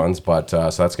the other ones, but so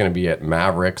that's going to be at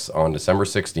Mavericks on December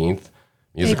 16th.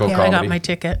 Musical 8 p.m. comedy. I got my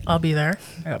ticket. I'll be there.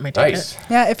 I got my ticket. Nice.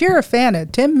 Yeah, if you're a fan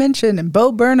of Tim Minchin and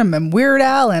Bo Burnham and Weird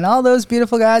Al and all those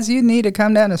beautiful guys, you need to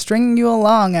come down to Stringing You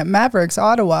Along at Mavericks,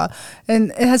 Ottawa.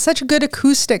 And it has such good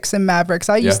acoustics in Mavericks.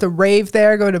 I used to rave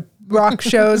there, go to rock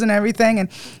shows and everything. And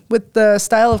with the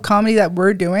style of comedy that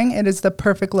we're doing, it is the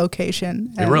perfect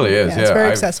location. It really is. It's very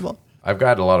accessible. I've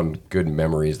got a lot of good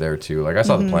memories there too. Like I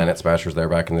saw the Planet Smashers there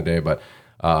back in the day, but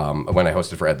when I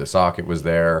hosted for Ed the Sock, it was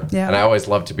there. Yeah. And I always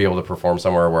love to be able to perform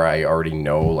somewhere where I already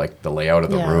know like the layout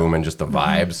of the room and just the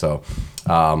vibe. So,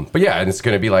 but yeah, and it's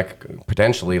going to be like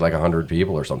potentially like 100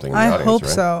 people or something in the audience, hope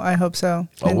right? so. I hope so.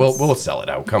 Oh, we'll sell it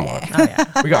out. Come on.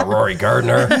 We got Rory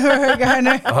Gardner.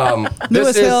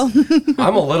 Lewis Hill.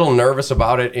 I'm a little nervous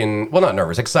about it not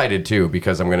nervous, excited too,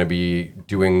 because I'm going to be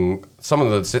doing some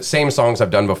of the same songs I've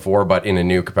done before, but in a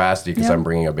new capacity because I'm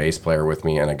bringing a bass player with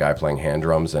me and a guy playing hand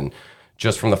drums. And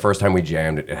just from the first time we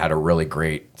jammed, it had a really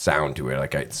great sound to it.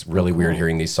 Like it's really weird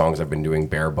hearing these songs I've been doing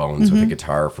bare bones with a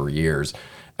guitar for years.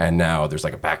 And now there's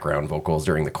like a background vocals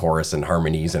during the chorus and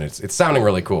harmonies. And it's sounding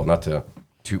really cool. Not to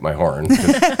toot my horn,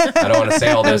 'cause I don't want to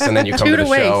say all this and then you come to the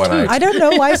show and I don't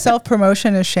know why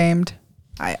self-promotion is shamed.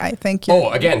 I think you. Oh,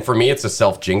 again, for me, it's a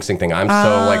self-jinxing thing. I'm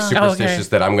so like superstitious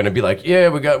that I'm going to be like, yeah,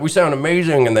 we sound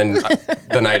amazing. And then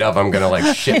the night of, I'm going to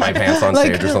like shit my pants on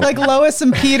stage or something. Like Lois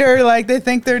and Peter, like they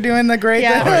think they're doing the great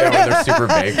Yeah. thing. Oh, yeah, when they're super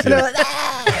baked.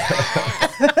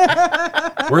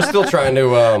 Yeah. We're still trying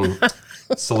to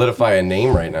solidify a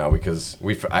name right now because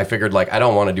I figured like I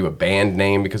don't want to do a band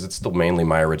name because it's still mainly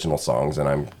my original songs and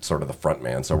I'm sort of the front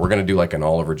man. So we're going to do like an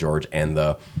Oliver George and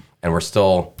we're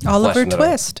still Oliver fleshing it out.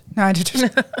 Twist. No, I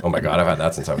just, Oh my God, I've had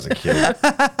that since I was a kid.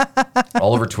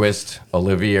 Oliver Twist,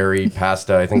 Olivieri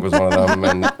Pasta, I think was one of them.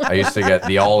 And I used to get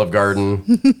the Olive Garden.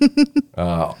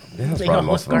 Yeah, that's probably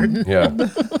most of them. Yeah.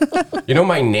 You know,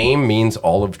 my name means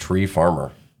olive tree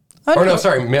farmer. Or no,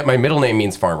 sorry, my middle name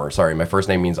means farmer. Sorry, my first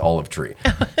name means olive tree.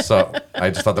 So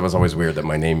I just thought that was always weird that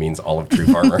my name means olive tree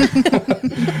farmer.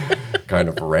 Kind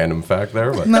of a random fact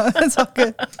there, but no, it's all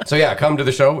good. so yeah, come to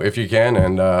the show if you can,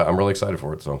 and I'm really excited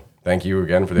for it. So thank you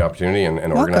again for the opportunity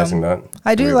and organizing that.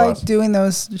 I do Really like awesome. doing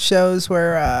those shows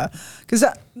where, because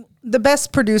the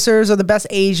best producers or the best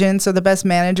agents or the best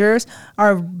managers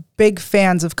are big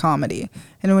fans of comedy.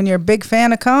 And when you're a big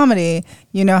fan of comedy,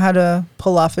 you know how to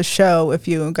pull off a show if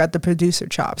you got the producer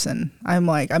chops. And I'm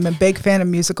a big fan of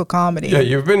musical comedy. Yeah,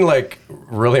 you've been like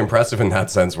really impressive in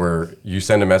that sense where you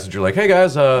send a message, you're like, hey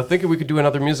guys, thinking we could do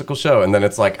another musical show. And then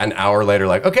it's like an hour later,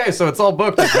 like, okay, so it's all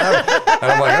booked. And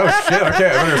I'm like, oh shit, okay,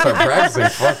 I better start practicing.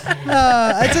 Fuck.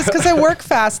 It's just because I work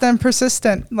fast and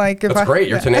persistent. Like if That's great.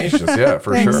 You're tenacious, yeah,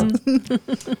 for sure.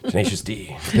 Tenacious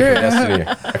D. Your destiny.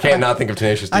 I can't not think of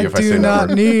Tenacious D if I say do that not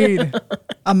word. need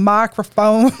a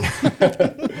microphone.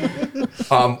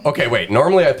 Okay, wait.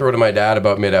 Normally I throw to my dad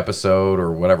about mid-episode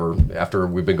or whatever after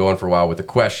we've been going for a while with a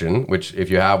question, which if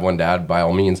you have one, Dad, by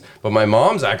all means. But my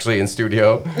mom's actually in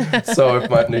studio, so if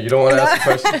you don't want to ask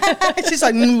a question, She's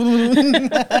like,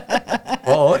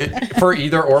 well, for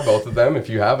either or both of them, if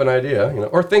you have an idea,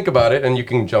 or think about it, and you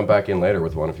can jump back in later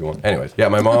with one if you want. Anyways, yeah,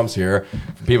 my mom's here.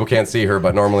 People can't see her,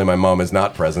 but normally my mom is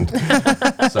not present,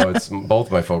 so it's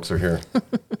both my folks are here.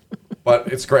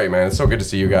 But it's great, man. It's so good to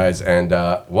see you guys. And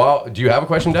do you have a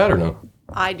question, Dad, or no?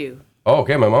 I do. Oh,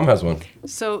 okay. My mom has one.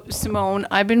 So, Simone,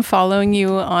 I've been following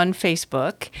you on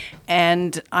Facebook,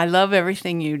 and I love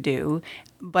everything you do.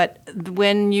 But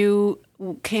when you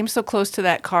came so close to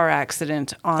that car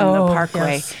accident on the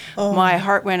Parkway, yes. my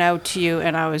heart went out to you,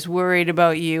 and I was worried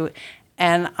about you.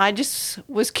 And I just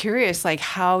was curious, like,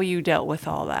 how you dealt with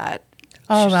all that.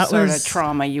 Oh, that sort was of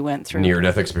trauma you went through.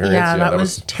 Near-death experience. Yeah, that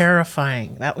was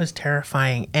terrifying. That was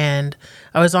terrifying. And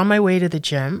I was on my way to the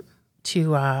gym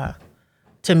to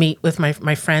meet with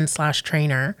my friend /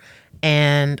 trainer,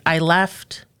 and I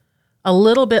left a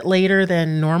little bit later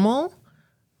than normal,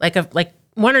 like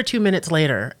 1 or 2 minutes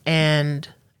later, and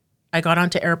I got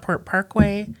onto Airport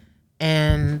Parkway,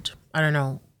 and I don't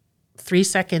know, 3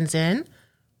 seconds in,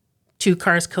 2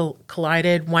 cars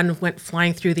collided. One went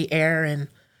flying through the air, and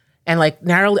and like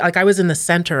narrowly, like I was in the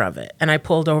center of it, and I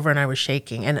pulled over and I was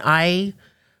shaking, and I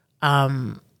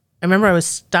remember I was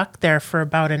stuck there for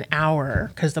about an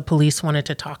hour because the police wanted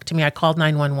to talk to me. I called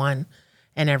 911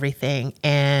 and everything,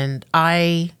 and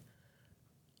I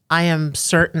am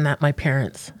certain that my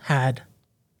parents had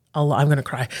a lot. I'm going to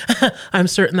cry. I'm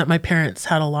certain that my parents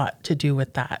had a lot to do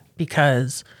with that,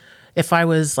 because if I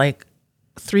was like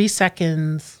 3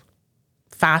 seconds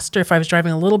faster, if I was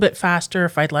driving a little bit faster,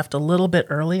 if I'd left a little bit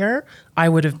earlier, I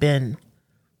would have been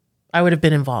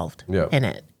involved in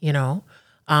it, you know?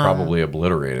 Probably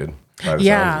obliterated. by the sounds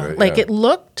Yeah, of it, like it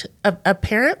looked,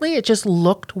 apparently it just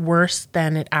looked worse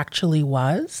than it actually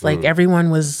was. Like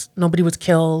nobody was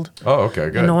killed. Oh, okay,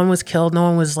 good. No one was killed. No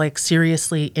one was like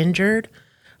seriously injured.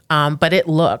 But it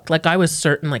looked like I was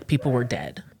certain like people were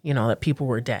dead, you know, that people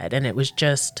were dead. And it was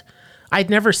just, I'd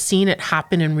never seen it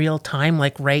happen in real time,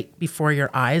 like right before your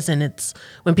eyes. And it's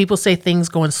when people say things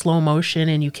go in slow motion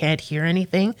and you can't hear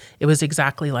anything, it was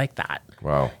exactly like that.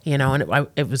 Wow. You know, and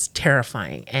it was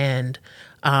terrifying. And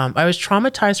I was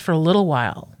traumatized for a little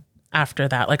while after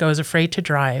that. Like I was afraid to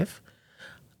drive.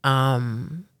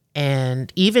 And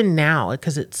even now,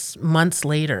 because it's months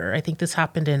later, I think this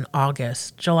happened in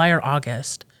August, July or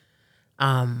August,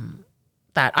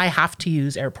 that I have to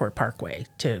use Airport Parkway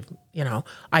to, you know,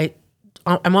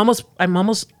 I'm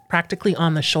almost practically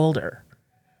on the shoulder.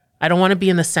 I don't want to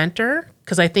be in the center,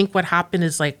 because I think what happened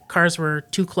is like cars were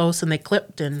too close and they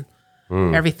clipped and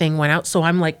everything went out. So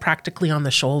I'm like practically on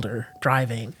the shoulder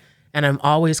driving, and I'm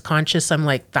always conscious. I'm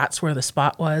like, that's where the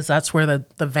spot was. That's where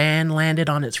the van landed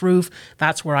on its roof.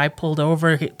 That's where I pulled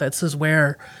over. This is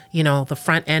where, you know, the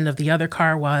front end of the other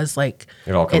car was. Like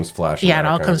It all comes flashing Yeah, it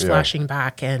back, all comes yeah. flashing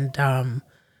back. And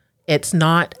it's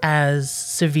not as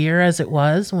severe as it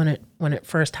was when it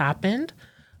first happened.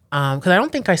 Because I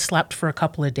don't think I slept for a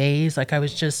couple of days. Like I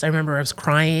remember I was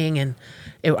crying, and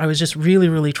I was just really,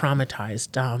 really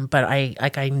traumatized. But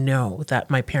I know that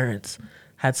my parents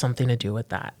had something to do with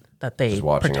that. That they Just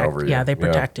watching over you. Yeah, they Yeah.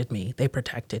 protected me. They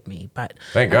protected me. But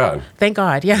Thank God. thank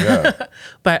God, yeah.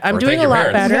 But I'm Or doing thank a your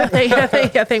lot parents. better.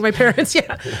 Thank my parents,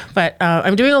 yeah. But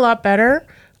I'm doing a lot better.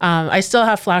 I still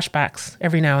have flashbacks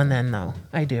every now and then, though.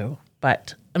 I do.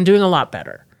 But I'm doing a lot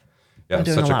better. Yeah, I'm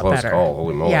it's doing such a a lot close better. call.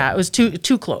 Holy moly. Yeah, it was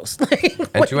too close.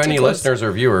 And to any listeners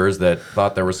or viewers that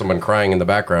thought there was someone crying in the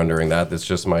background during that's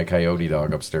just my coyote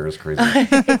dog upstairs,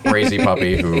 crazy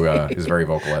puppy who is very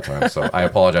vocal at times. So I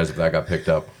apologize if that got picked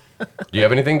up. Do you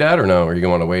have anything, Dad, or no? Or are you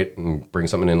going to want to wait and bring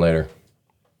something in later?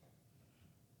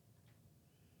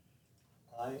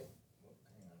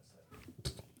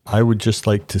 I would just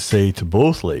like to say to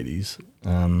both ladies,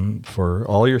 for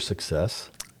all your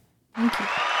success. Nice.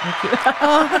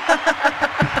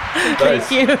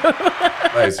 Thank you.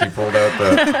 Nice. He pulled out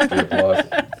the applause.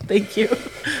 Thank you.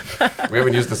 We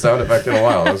haven't used the sound effect in a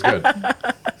while. That was good.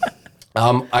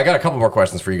 I got a couple more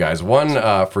questions for you guys. One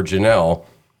for Janelle,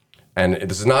 and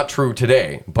this is not true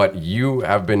today, but you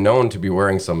have been known to be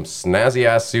wearing some snazzy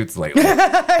ass suits lately.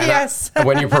 Yes.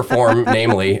 When you perform,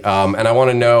 namely. And I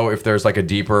want to know if there's like a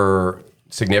deeper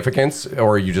significance,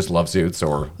 or you just love suits,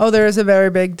 or Oh, there is a very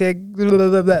big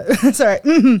sorry.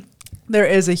 There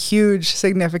is a huge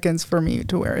significance for me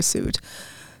to wear a suit.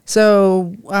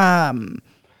 So,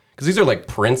 because these are like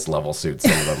Prince level suits,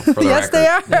 some of them. For the yes, record. they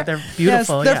are. Yeah, they're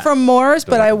beautiful, Yes, they're yeah. from Moores,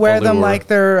 but I wear them velour. like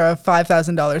they're a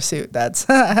 $5,000 suit. That's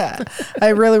I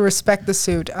really respect the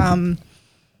suit.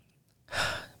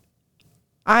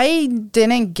 I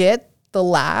didn't get the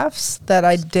laughs that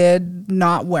I did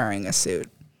not wearing a suit.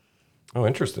 Oh,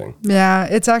 interesting. Yeah,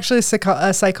 it's actually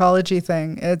a psychology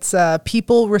thing. It's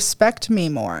people respect me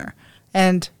more,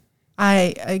 and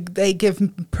they give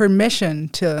permission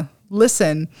to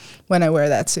listen when I wear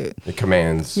that suit. It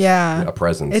commands Yeah, a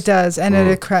presence. It does, and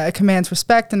it commands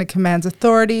respect, and it commands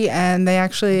authority, and they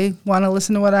actually want to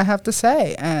listen to what I have to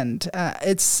say. And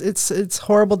it's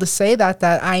horrible to say that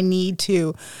I need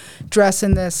to dress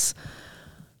in this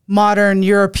modern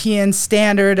European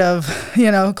standard of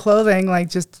clothing,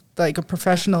 like a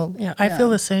professional. Yeah, I feel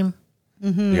the same.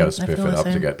 You got to spiff feel it the up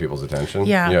to same. get people's attention.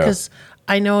 Yeah, because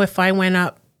I know if I went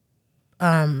up,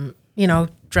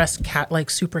 dressed like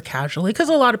super casually, because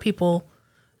a lot of people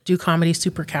do comedy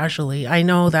super casually. I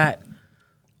know that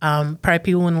probably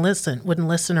people wouldn't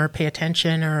listen or pay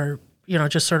attention, or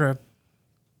just sort of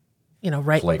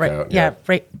Flake out,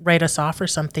 write us off or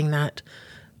something. That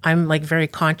I'm like very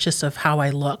conscious of how I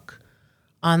look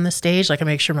on the stage. Like I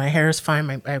make sure my hair is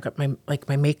fine. I've got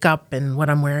my makeup and what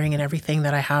I'm wearing and everything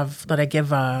that I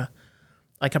give a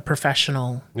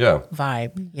professional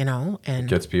vibe, and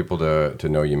Gets people to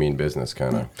know you mean business,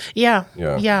 kind of. yeah,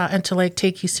 and to like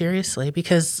take you seriously,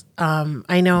 because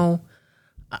I know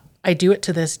I do it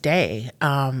to this day.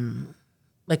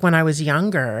 Like when I was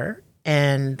younger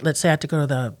and let's say I had to go to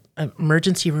the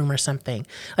emergency room or something.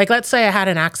 Like let's say I had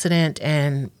an accident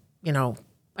and, you know,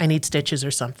 I need stitches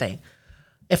or something.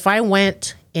 If I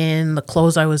went in the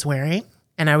clothes I was wearing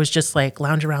and I was just like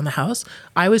lounge around the house,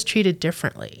 I was treated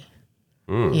differently.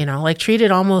 You know, like treated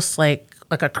almost like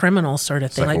a criminal sort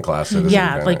of thing. Second like, class citizen yeah,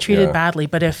 kinda, like treated yeah. badly.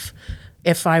 But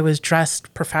if I was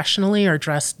dressed professionally or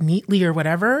dressed neatly or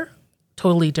whatever,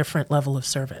 totally different level of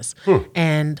service.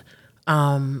 And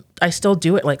I still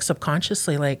do it like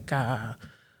subconsciously. Like I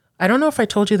don't know if I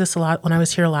told you this a lot when I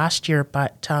was here last year,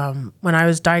 but when I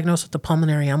was diagnosed with the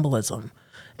pulmonary embolism,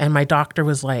 and my doctor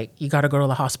was like, "You got to go to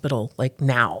the hospital like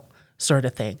now," sort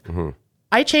of thing.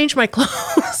 I changed my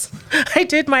clothes. I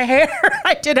did my hair.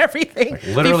 I did everything. Like,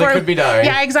 literally could be dying.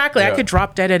 Yeah, exactly. Yeah. I could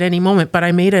drop dead at any moment, but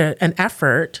I made an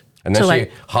effort. And then to she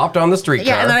like, hopped on the streetcar.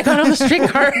 yeah, and then I got on the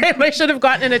streetcar and I should have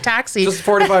gotten in a taxi. Just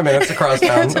 45 minutes across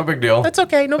town. No big deal. That's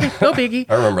okay. No biggie.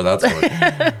 I remember that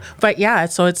story. But yeah,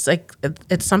 so it's like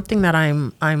it's something that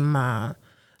I'm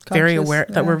very Conscious, aware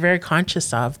that yeah. we're very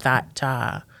conscious of that.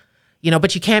 You know,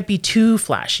 but you can't be too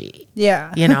flashy.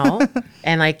 Yeah. You know,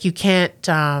 and like you can't.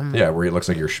 Yeah, where it looks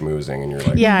like you're schmoozing and you're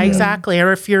like, Yeah, exactly.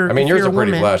 Or if you're, I mean, if yours you're are a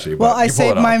pretty woman, flashy. But Well, I you pull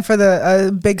saved it off. mine for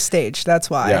the big stage. That's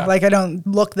why. Yeah. Like I don't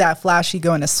look that flashy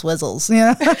going to Swizzles.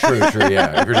 Yeah. True.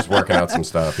 Yeah, if you're just working out some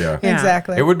stuff, yeah. Yeah.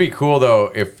 Exactly. It would be cool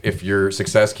though if your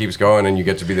success keeps going and you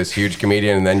get to be this huge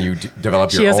comedian and then you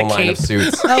develop She your has a own line of cape.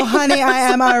 suits. Oh, honey, I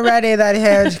am already that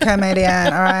huge comedian.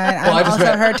 All right. Well, I I'm just also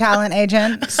meant- her talent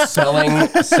agent.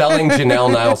 selling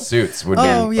Janelle Niles suits would be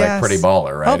Oh, like yes. pretty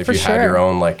baller, right? Oh, if for you had sure. your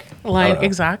own like I line, don't know.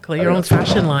 exactly, I your think own that's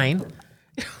fashion line.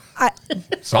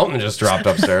 Something just dropped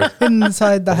upstairs.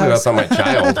 Inside the Hopefully that's house. not my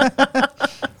child.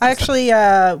 I actually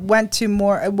went to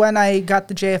more when I got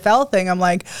the JFL thing. I'm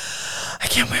like, I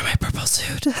can't wear my purple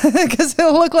suit because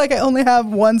it'll look like I only have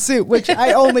one suit, which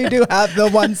I only do have the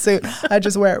one suit. I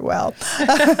just wear it well.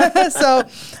 So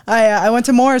I went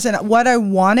to Moore's, and what I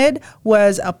wanted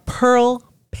was a pearl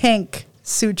pink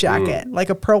suit jacket, like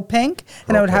a pearl pink,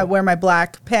 and I would Pearl wear my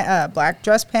black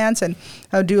dress pants, and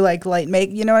I would do like light make,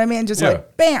 you know what I mean? Just Yeah.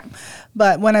 like bam.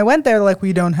 But when I went there, like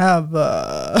we don't have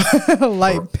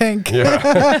light pink,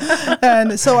 Yeah.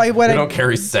 and so We don't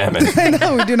carry salmon.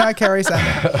 no, we do not carry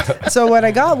salmon. So what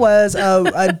I got was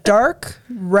a dark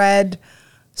red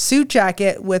suit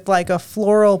jacket with like a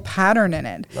floral pattern in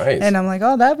it. Nice. And I'm like,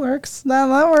 oh, that works.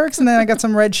 That works. And then I got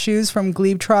some red shoes from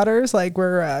Glebe Trotters, like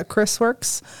where Chris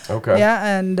works. Okay.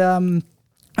 Yeah. And I'm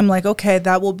like, okay,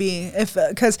 that will be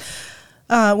because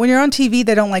when you're on TV,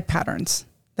 they don't like patterns.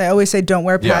 They always say don't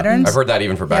wear Yeah, patterns. I've heard that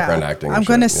even for background acting. and I'm shit,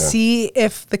 going to yeah. see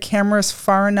if the camera's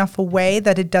far enough away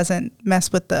that it doesn't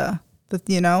mess with the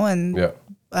you know, and Yeah.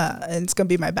 and it's going to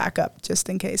be my backup just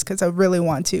in case because I really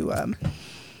want to.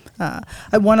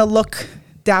 I want to look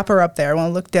dapper up there. I want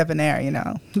to look debonair. You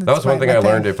know. That was one thing I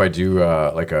learned if I do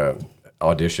like a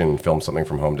audition, film something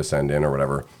from home to send in or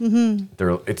whatever. Mm-hmm.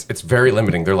 It's very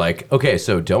limiting. They're like, okay,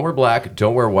 so don't wear black,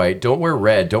 don't wear white, don't wear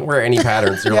red, don't wear any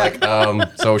patterns. You're like,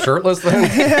 so shirtless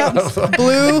then?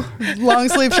 Blue long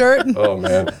sleeve shirt Oh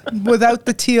man, without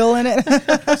the teal in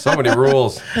it. so many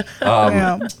rules.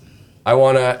 Yeah. I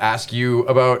want to ask you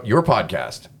about your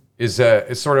podcast. Is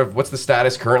sort of what's the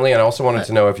status currently? And I also wanted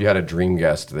to know if you had a dream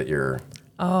guest that you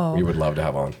would love to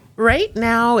have on. Right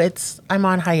now, I'm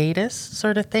on hiatus,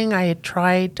 sort of thing. I had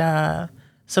tried a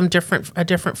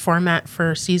different format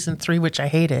for season 3, which I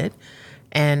hated,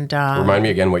 and Remind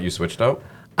me again what you switched out.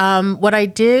 what I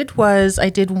did was I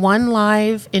did one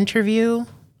live interview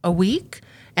a week,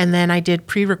 and then I did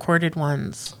pre-recorded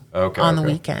ones on the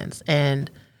weekends.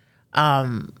 And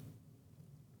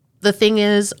the thing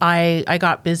is, I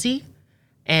got busy,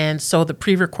 and so the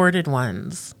pre-recorded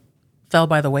ones fell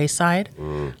by the wayside.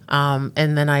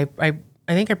 And then I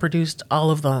think I produced all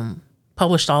of them,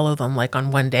 published all of them like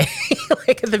on one day,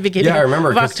 like at the beginning Yeah, I remember.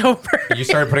 of 'cause October. You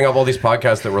started putting up all these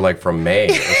podcasts that were like from May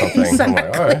or something. I'm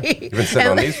like, all right. Exactly. You've been sitting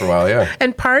on these for a while, yeah.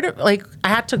 And part of like I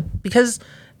had to because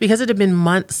it had been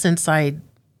months since I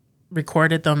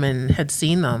recorded them and had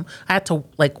seen them. I had to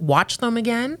like watch them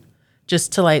again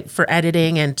just to like for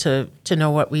editing and to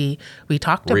know what we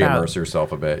talked about. Re-immerse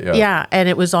yourself a bit, yeah. Yeah, and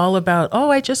it was all about, oh,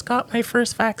 I just got my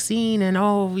first vaccine, and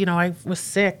oh, you know, I was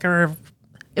sick, or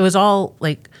it was all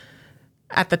like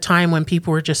at the time when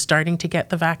people were just starting to get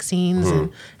the vaccines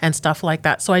and stuff like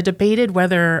that. So I debated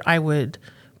whether I would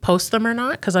post them or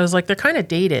not because I was like, they're kind of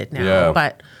dated now. Yeah.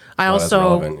 But I Oh, that's also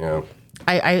relevant, yeah.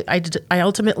 I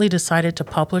ultimately decided to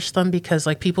publish them because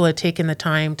like people had taken the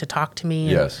time to talk to me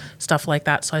and Yes. stuff like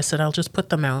that. So I said, I'll just put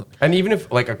them out. And even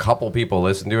if like a couple people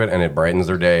listen to it and it brightens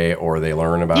their day or they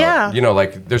learn about, Yeah.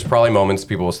 like there's probably moments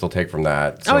people will still take from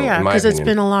that. So, Oh yeah, in my because it's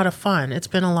opinion- been a lot of fun. It's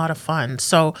been a lot of fun.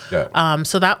 So, Yeah.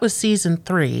 so that was season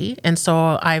 3, and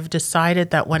so I've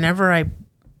decided that whenever I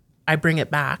bring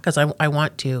it back, because I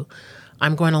want to,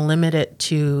 I'm going to limit it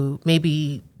to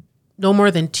maybe no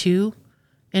more than 2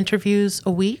 interviews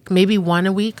a week, maybe 1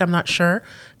 a week. I'm not sure,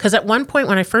 because at one point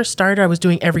when I first started, I was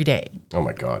doing every day, Oh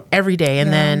my God.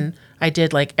 and then I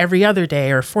did like every other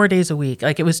day or 4 days a week.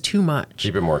 Like it was too much.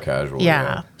 Keep it more casual.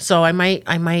 Yeah. So I might.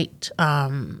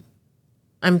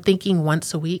 I'm thinking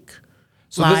once a week.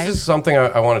 So live. this is something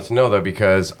I wanted to know though,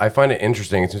 because I find it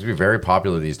interesting. It seems to be very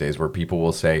popular these days where people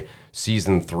will say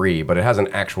season 3, but it hasn't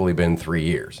actually been 3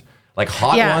 years. Like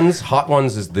Hot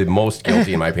Ones is the most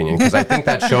guilty in my opinion, because I think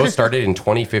that show started in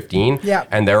 2015 Yeah.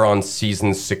 and they're on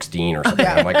season 16 or something.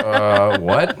 I'm like,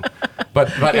 what?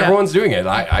 But everyone's doing it.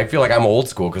 I feel like I'm old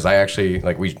school because I actually,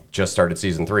 like, we just started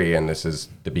season 3 and this is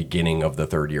the beginning of the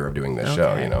 3rd year of doing this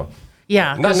show,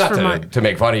 Yeah. Not to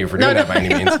make fun of you for doing that by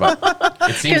any means, but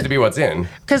it seems to be what's in.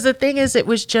 Because the thing is, it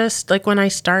was just like when I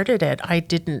started it, I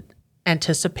didn't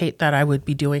anticipate that I would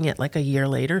be doing it like a year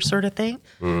later, sort of thing.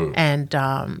 And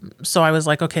so I was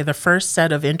like, okay, the first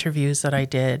set of interviews that I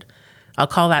did, I'll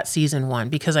call that season 1,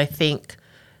 because I think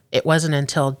it wasn't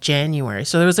until January.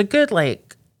 So there was a good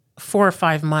like 4 or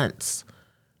 5 months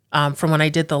from when I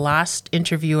did the last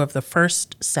interview of the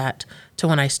first set to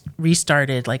when I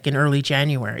restarted like in early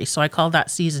January. So I called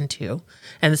that season 2,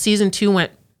 and the season 2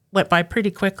 went by pretty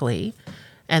quickly.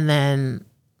 And then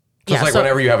So it's like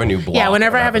whenever you have a new block. Yeah,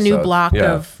 whenever I have a new episode. block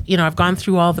Yeah. of, I've gone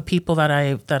through all the people that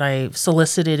I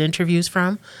solicited interviews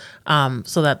from,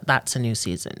 so that's a new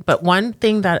season. But one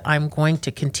thing that I'm going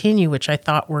to continue, which I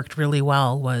thought worked really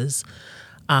well, was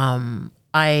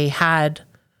I had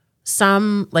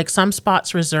some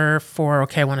spots reserved for,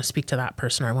 okay, I want to speak to that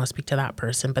person or I want to speak to that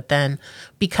person. But then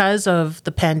because of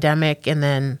the pandemic and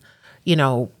then,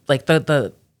 like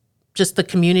the just the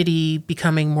community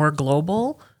becoming more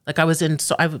global, like I was in,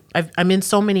 so I'm in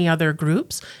so many other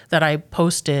groups that I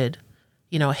posted,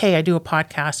 hey, I do a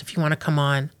podcast. If you want to come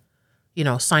on,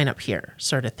 sign up here,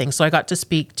 sort of thing. So I got to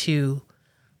speak to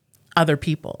other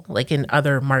people, like in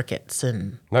other markets,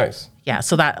 and Nice. yeah.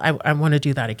 So that I want to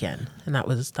do that again, and that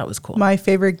was cool. My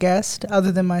favorite guest,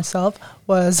 other than myself,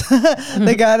 was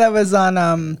the guy that was on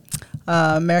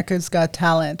America's Got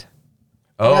Talent.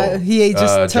 Oh, he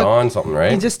just took- John something,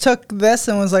 right? He just took this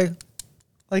and was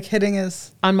like hitting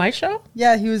his. On my show,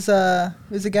 Yeah, he was a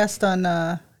guest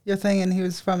on your thing, and he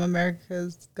was from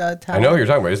America's Got I Talent. know what you're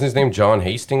talking about. Isn't his name John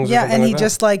Hastings? Or Yeah, something and like he that?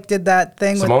 just like did that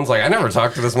thing. Simone's like, I never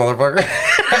talked to this motherfucker.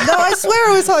 No, I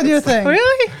swear it was on your thing.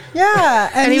 really?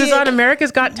 Yeah, And he was on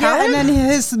America's Got Yeah, Talent. and then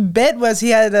his bit was he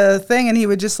had a thing, and he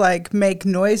would just like make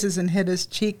noises and hit his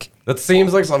cheek. That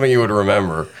seems like something you would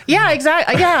remember. Yeah,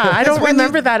 exactly. Yeah, I don't when you-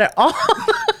 remember that at all.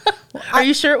 Are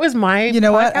you sure it was my? You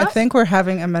know what? I podcast? think we're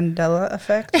having a Mandela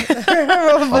effect.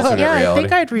 Alternate Yeah, I reality.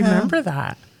 think I'd remember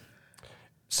that.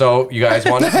 So you guys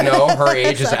wanted to know her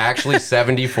age is actually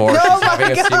 74. She's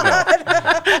having a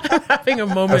senile. Having a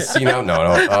A moment. senile?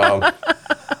 No.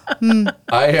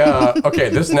 Okay,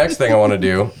 this next thing I want to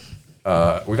do.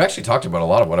 We've actually talked about a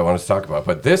lot of what I wanted to talk about,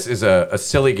 but this is a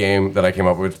silly game that I came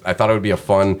up with. I thought it would be a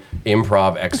fun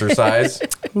improv exercise.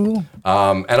 And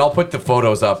I'll put the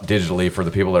photos up digitally for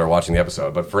the people that are watching the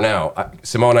episode. But for now,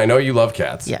 Simone, I know you love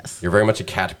cats. Yes. You're very much a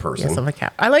cat person. Yes, I'm a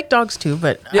cat. I like dogs too,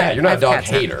 but Yeah, you're not I a have dog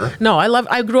cats now. hater. No,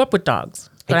 I grew up with dogs.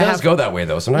 It But I does have- go that way,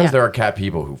 though. Sometimes Yeah. there are cat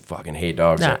people who fucking hate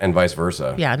dogs Yeah. and vice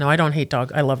versa. Yeah, no, I don't hate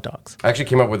dogs. I love dogs. I actually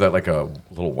came up with a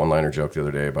little one-liner joke the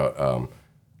other day about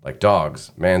like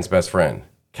dogs, man's best friend,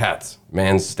 cats,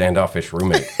 man's standoffish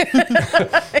roommate.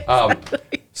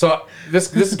 So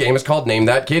this game is called Name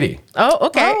That Kitty. Oh,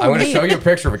 okay. I'm going to show you a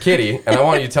picture of a kitty, and I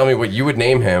want you to tell me what you would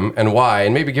name him and why,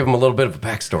 and maybe give him a little bit of a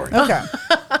backstory. Okay,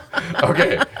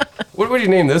 Okay. What would you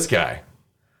name this guy?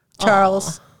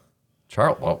 Charles.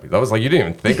 Charles. Well, that was like you didn't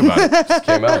even think about it. It just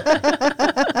came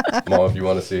out. Mom, if you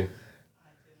want to see.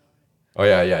 Oh,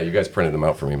 yeah. You guys printed them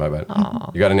out for me. My bad.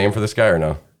 You got a name for this guy or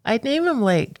no? I'd name him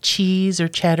like cheese or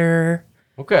cheddar,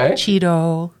 Okay.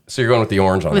 Cheeto. So you're going with the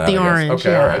orange on With that, the I guess. orange,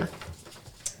 Okay, yeah. all right.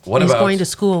 What He's about... going to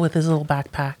school with his little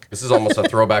backpack. This is almost a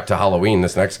throwback to Halloween,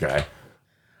 this next guy.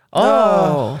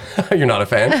 Oh, You're not a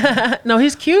fan? no,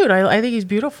 he's cute. I think he's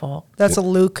beautiful. That's a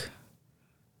Luke.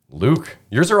 Luke.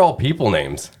 Yours are all people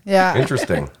names. Yeah.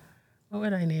 Interesting. What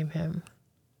would I name him?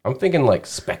 I'm thinking like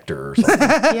Spectre or something.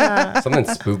 Yeah. Something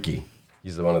spooky.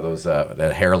 He's one of those that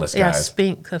hairless Yeah, guys.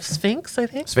 Sphinx, I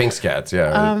think. Sphinx cats,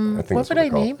 yeah. I think What that's would they're I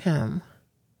called. name him?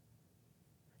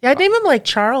 Yeah, I'd name him like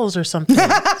Charles or something.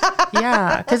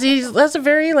 Yeah, because he has a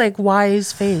very like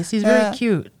wise face. He's very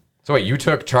cute. So wait, you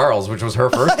took Charles, which was her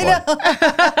first one.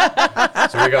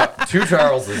 So we got 2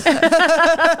 Charleses.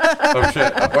 Oh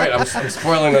shit! Wait, I'm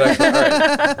spoiling the next one. All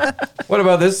right. What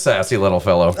about this sassy little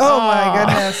fellow? Oh my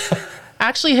goodness.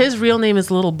 Actually, his real name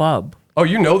is Little Bub. Oh,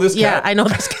 you know this Yeah, cat? I know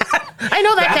this cat. I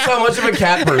know that That's cat. how much of a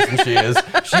cat person she is.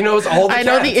 She knows all the I cats.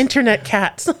 know the internet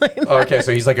cats. Okay,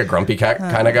 so he's like a grumpy cat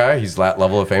kind of guy. He's that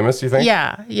level of famous, you think?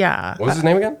 yeah. What was his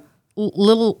name again?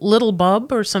 Little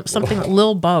Bub or something.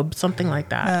 Lil Bub, something like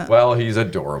that. Well, he's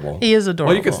adorable. He is adorable.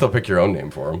 Well, you could still pick your own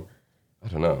name for him. I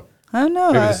don't know. I don't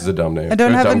know. Maybe this is a dumb name. I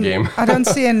don't a have dumb a game. I don't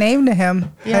see a name to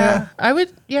him. Yeah, I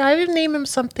would name him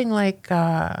something like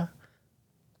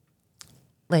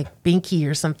Binky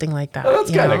or something like that. Oh,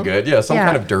 that's you kind know? of good. Yeah, some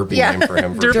kind of derpy name for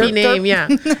him. For Derpy sure. name, yeah.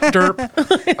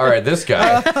 Derp. All right, this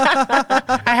guy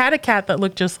I had a cat that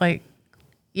looked just like,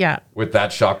 yeah. with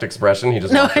that shocked expression, he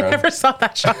just No, walked I around. never saw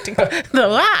that shocking.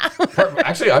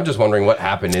 Actually, I'm just wondering what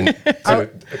happened to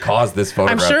cause this I'm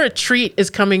photograph. sure a treat is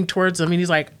coming towards him, and he's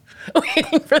like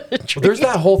waiting for the treat. There's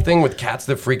that whole thing with cats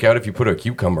that freak out if you put a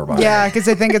cucumber by Yeah, because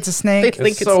they think it's a They snake. think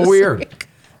It's so a weird. snake.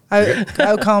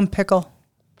 I would call him Pickle.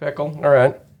 Pickle. All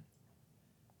right.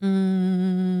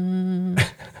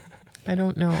 I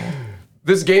don't know.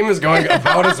 This game is going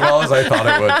about as well as I thought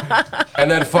it would.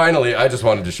 And then finally, I just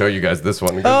wanted to show you guys this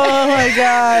one. Oh my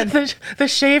God. The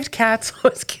shaved cats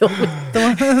always kill me.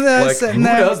 That's Like, sitting who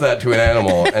there. does that to an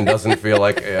animal and doesn't feel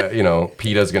like,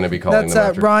 PETA's going to be calling That's them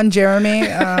after? Ron Jeremy.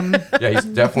 Yeah, he's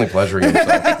definitely pleasuring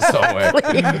himself in some way.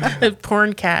 The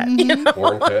porn cat. You know?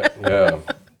 Porn cat, yeah.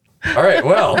 All right,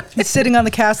 well, He's sitting on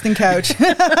the casting couch.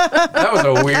 that was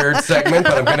a weird segment,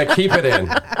 but I'm going to keep it in.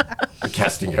 The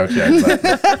casting couch, yeah,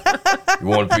 exactly. You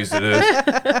want a piece of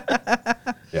this?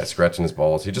 Yeah, scratching his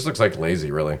balls. He just looks like lazy,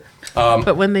 really.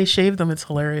 But when they shave them, it's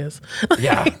hilarious.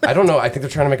 Yeah, I don't know. I think they're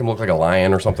trying to make him look like a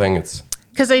lion or something. It's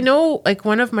Because I know, like,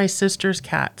 one of my sister's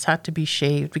cats had to be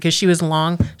shaved because she had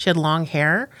long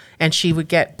hair, and she would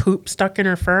get poop stuck in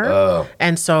her fur. Oh.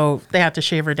 And so they had to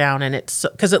shave her down, and it's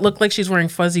because it looked like she's wearing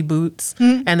fuzzy boots,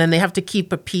 and then they have to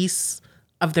keep a piece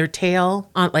of their tail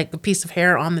on, like a piece of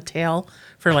hair on the tail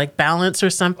for like balance or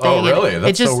something. Oh, And really?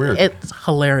 That's it just, so weird. It's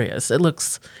hilarious. It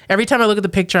looks, every time I look at the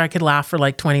picture, I could laugh for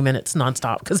like 20 minutes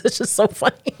nonstop because it's just so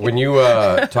funny. when you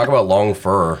talk about long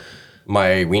fur.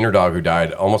 My wiener dog who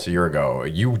died almost a year ago,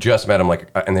 you just met him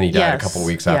and then he died a Yes, couple of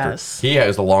weeks after. yes. He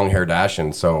has the long hair dash,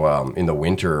 and so in the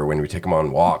winter when we take him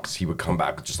on walks, he would come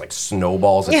back with just like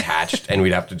snowballs attached, and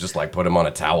we'd have to just like put him on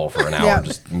a towel for an hour, Yeah. and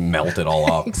just melt it all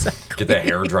off, get the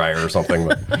hair dryer or something.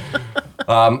 But,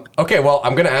 okay, well,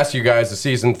 I'm gonna ask you guys the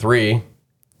season 3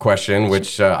 question,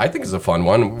 which I think is a fun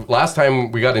one. Last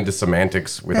time we got into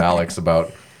semantics with Alex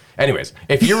about. Anyways,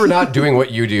 if you were not doing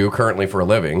what you do currently for a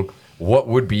living, what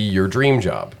would be your dream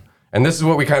job? And this is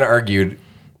what we kind of argued,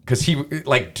 because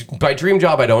by dream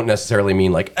job, I don't necessarily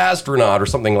mean like astronaut or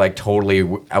something like totally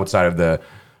outside of the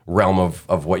realm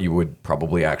of what you would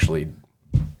probably actually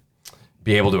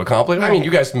be able to accomplish. I mean,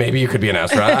 you guys, maybe you could be an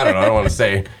astronaut. I don't know. I don't want to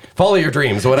say follow your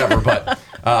dreams, whatever, but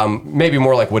maybe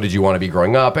more like what did you want to be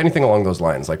growing up? Anything along those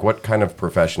lines. Like what kind of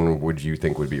profession would you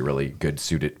think would be really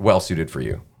well suited for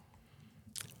you?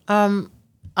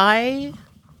 I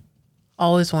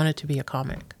always wanted to be a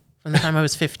comic from the time I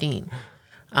was 15.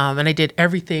 And I did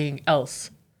everything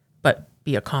else but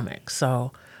be a comic.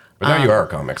 So, But now you are a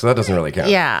comic, so that doesn't really count.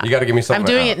 yeah. You got to give me something. I'm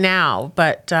doing it now,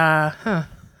 but I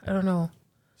don't know.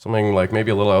 Something like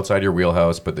maybe a little outside your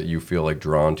wheelhouse, but that you feel like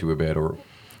drawn to a bit, or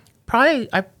Probably,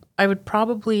 I would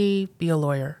probably be a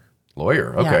lawyer.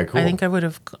 lawyer. Okay, Yeah, cool. I think I would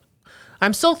have.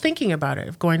 I'm still thinking about it,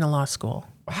 of going to law school.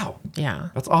 Wow, Yeah.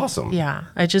 that's awesome. Yeah.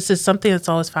 It's something that's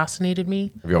always fascinated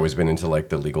me. Have you always been into like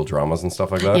the legal dramas and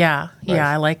stuff like that? Yeah. Nice. Yeah.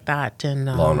 I like that. And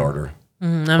Law and Order.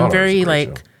 I'm Order's a very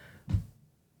great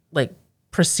like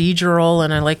procedural,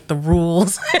 and I like the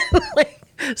rules, like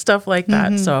stuff like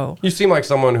that. So You seem like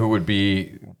someone who would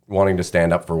be wanting to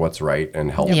stand up for what's right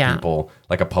and help Yeah. people,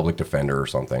 like a public defender or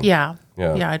something. yeah.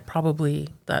 Yeah.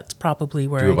 That's probably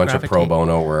where Do a I bunch of pro gravitate.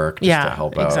 bono work just Yeah, to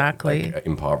help out exactly. like,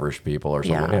 impoverished people or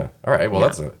something. Yeah. Yeah. All right. Well, Yeah.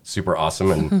 that's a super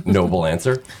awesome and noble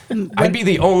answer. I'd be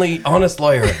the only honest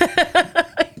lawyer.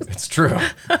 It's true.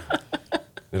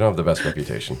 They don't have the best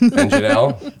reputation. And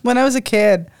Janelle? When I was a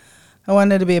kid, I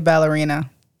wanted to be a ballerina.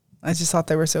 I just thought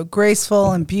they were so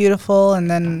graceful and beautiful, and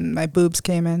then my boobs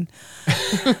came in.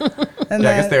 And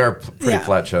I guess they are pretty yeah.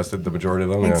 flat-chested, the majority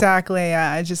of them. Yeah. Exactly.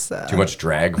 Yeah, I just Too much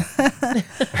drag.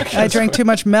 I drank too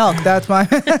much milk. That's my.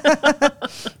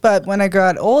 But when I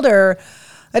got older,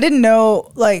 I didn't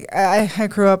know. Like I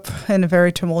grew up in a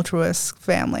very tumultuous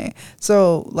family,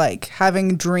 so like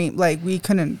having dream, like we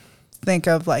couldn't think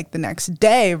of like the next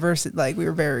day versus like we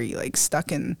were very like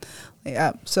stuck in.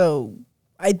 Yeah, so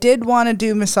I did want to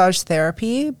do massage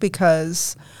therapy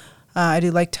because I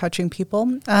do like touching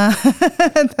people.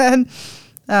 And then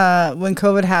when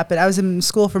COVID happened, I was in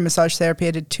school for massage therapy.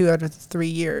 I did 2 out of 3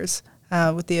 years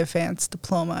with the advanced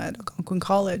diploma at Algonquin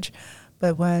College.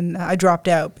 But when I dropped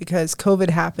out because COVID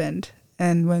happened,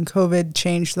 and when COVID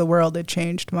changed the world, it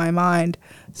changed my mind.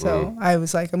 So I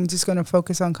was like, I'm just going to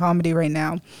focus on comedy right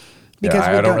now. Because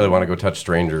I don't really want to go touch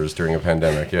strangers during a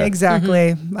pandemic. Yeah,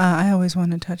 exactly. I always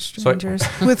want to touch strangers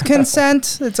with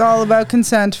consent. It's all about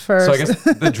consent first. So I guess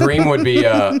the dream would be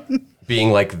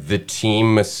being like the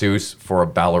team masseuse for a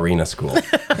ballerina school.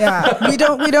 Yeah, we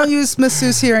don't use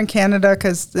masseuse here in Canada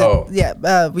because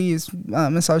we use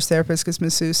massage therapist because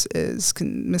masseuse is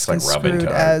misconstrued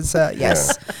as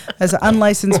as an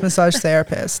unlicensed massage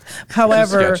therapist.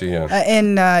 However, sketchy,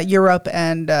 in Europe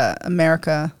and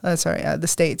America, the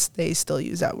States, they still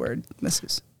use that word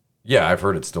masseuse. Yeah, I've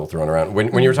heard it still thrown around.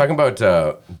 When you were talking about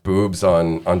boobs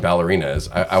on ballerinas,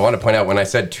 I want to point out when I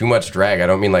said too much drag, I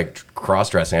don't mean like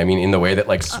cross-dressing. I mean in the way that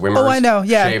like swimmers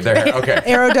shave their hair. Okay.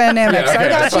 Aerodynamics.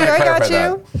 Yeah, okay. I got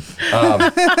you.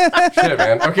 Shit,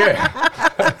 man. Okay.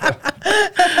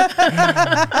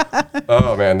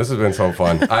 Oh, man, this has been so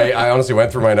fun. I honestly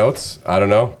went through my notes. I don't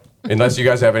know. Unless you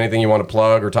guys have anything you want to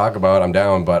plug or talk about, I'm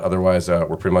down. But otherwise,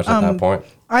 we're pretty much at that point.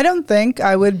 I don't think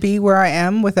I would be where I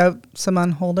am without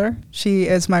Simone Holder. She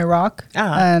is my rock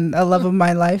and a love of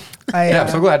my life. I'm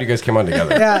so glad you guys came on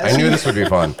together. I knew this would be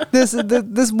fun.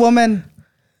 This woman,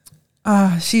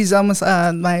 she's almost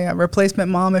my replacement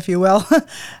mom, if you will,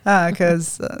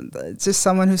 because it's just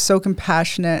someone who's so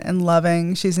compassionate and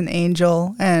loving. She's an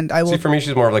angel, and I will. See, for me,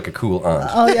 she's more of like a cool aunt.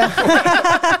 Oh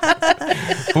yeah.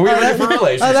 But we have a different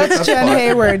relationship. Oh, that's Jen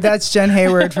Hayward. That's Jen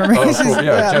Hayward for me. Oh, cool.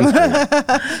 Jen's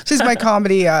great. She's my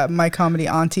comedy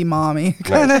auntie mommy.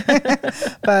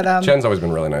 Nice. But Jen's always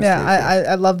been really nice. Yeah, to me,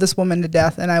 I love this woman to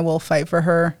death, and I will fight for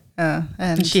her.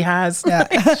 And she has. Yeah.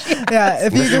 Yeah.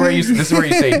 This is where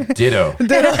you say ditto.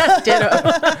 Ditto.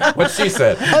 What she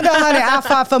said. Oh no, honey, I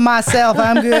fought for myself.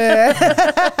 I'm good.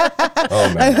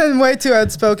 Oh man. I'm way too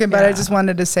outspoken, but I just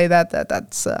wanted to say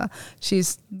that's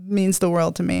she's means the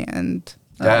world to me, and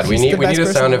Dad, we need a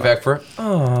sound effect for one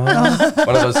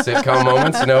of those sitcom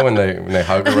moments, you know, when they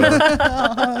hug or whatever.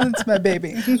 It's my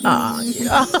baby.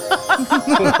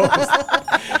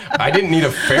 I didn't need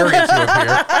a fairy to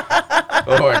appear.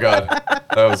 Oh my god,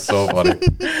 that was so funny.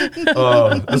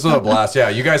 Oh, this was a blast. Yeah,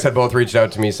 you guys had both reached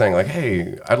out to me saying like,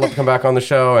 "Hey, I'd love to come back on the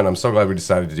show," and I'm so glad we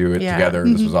decided to do it together.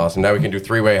 This was awesome. Now we can do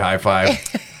 3-way high five.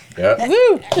 Yeah. And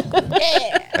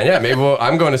yeah, maybe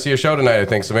I'm going to see a show tonight, I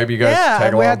think. So maybe you guys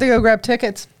tag along. We have to go grab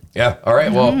tickets. Yeah. All right.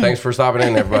 Well, thanks for stopping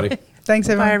in, everybody. Thanks,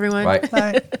 everyone. Bye, everyone. Bye.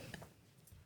 Bye.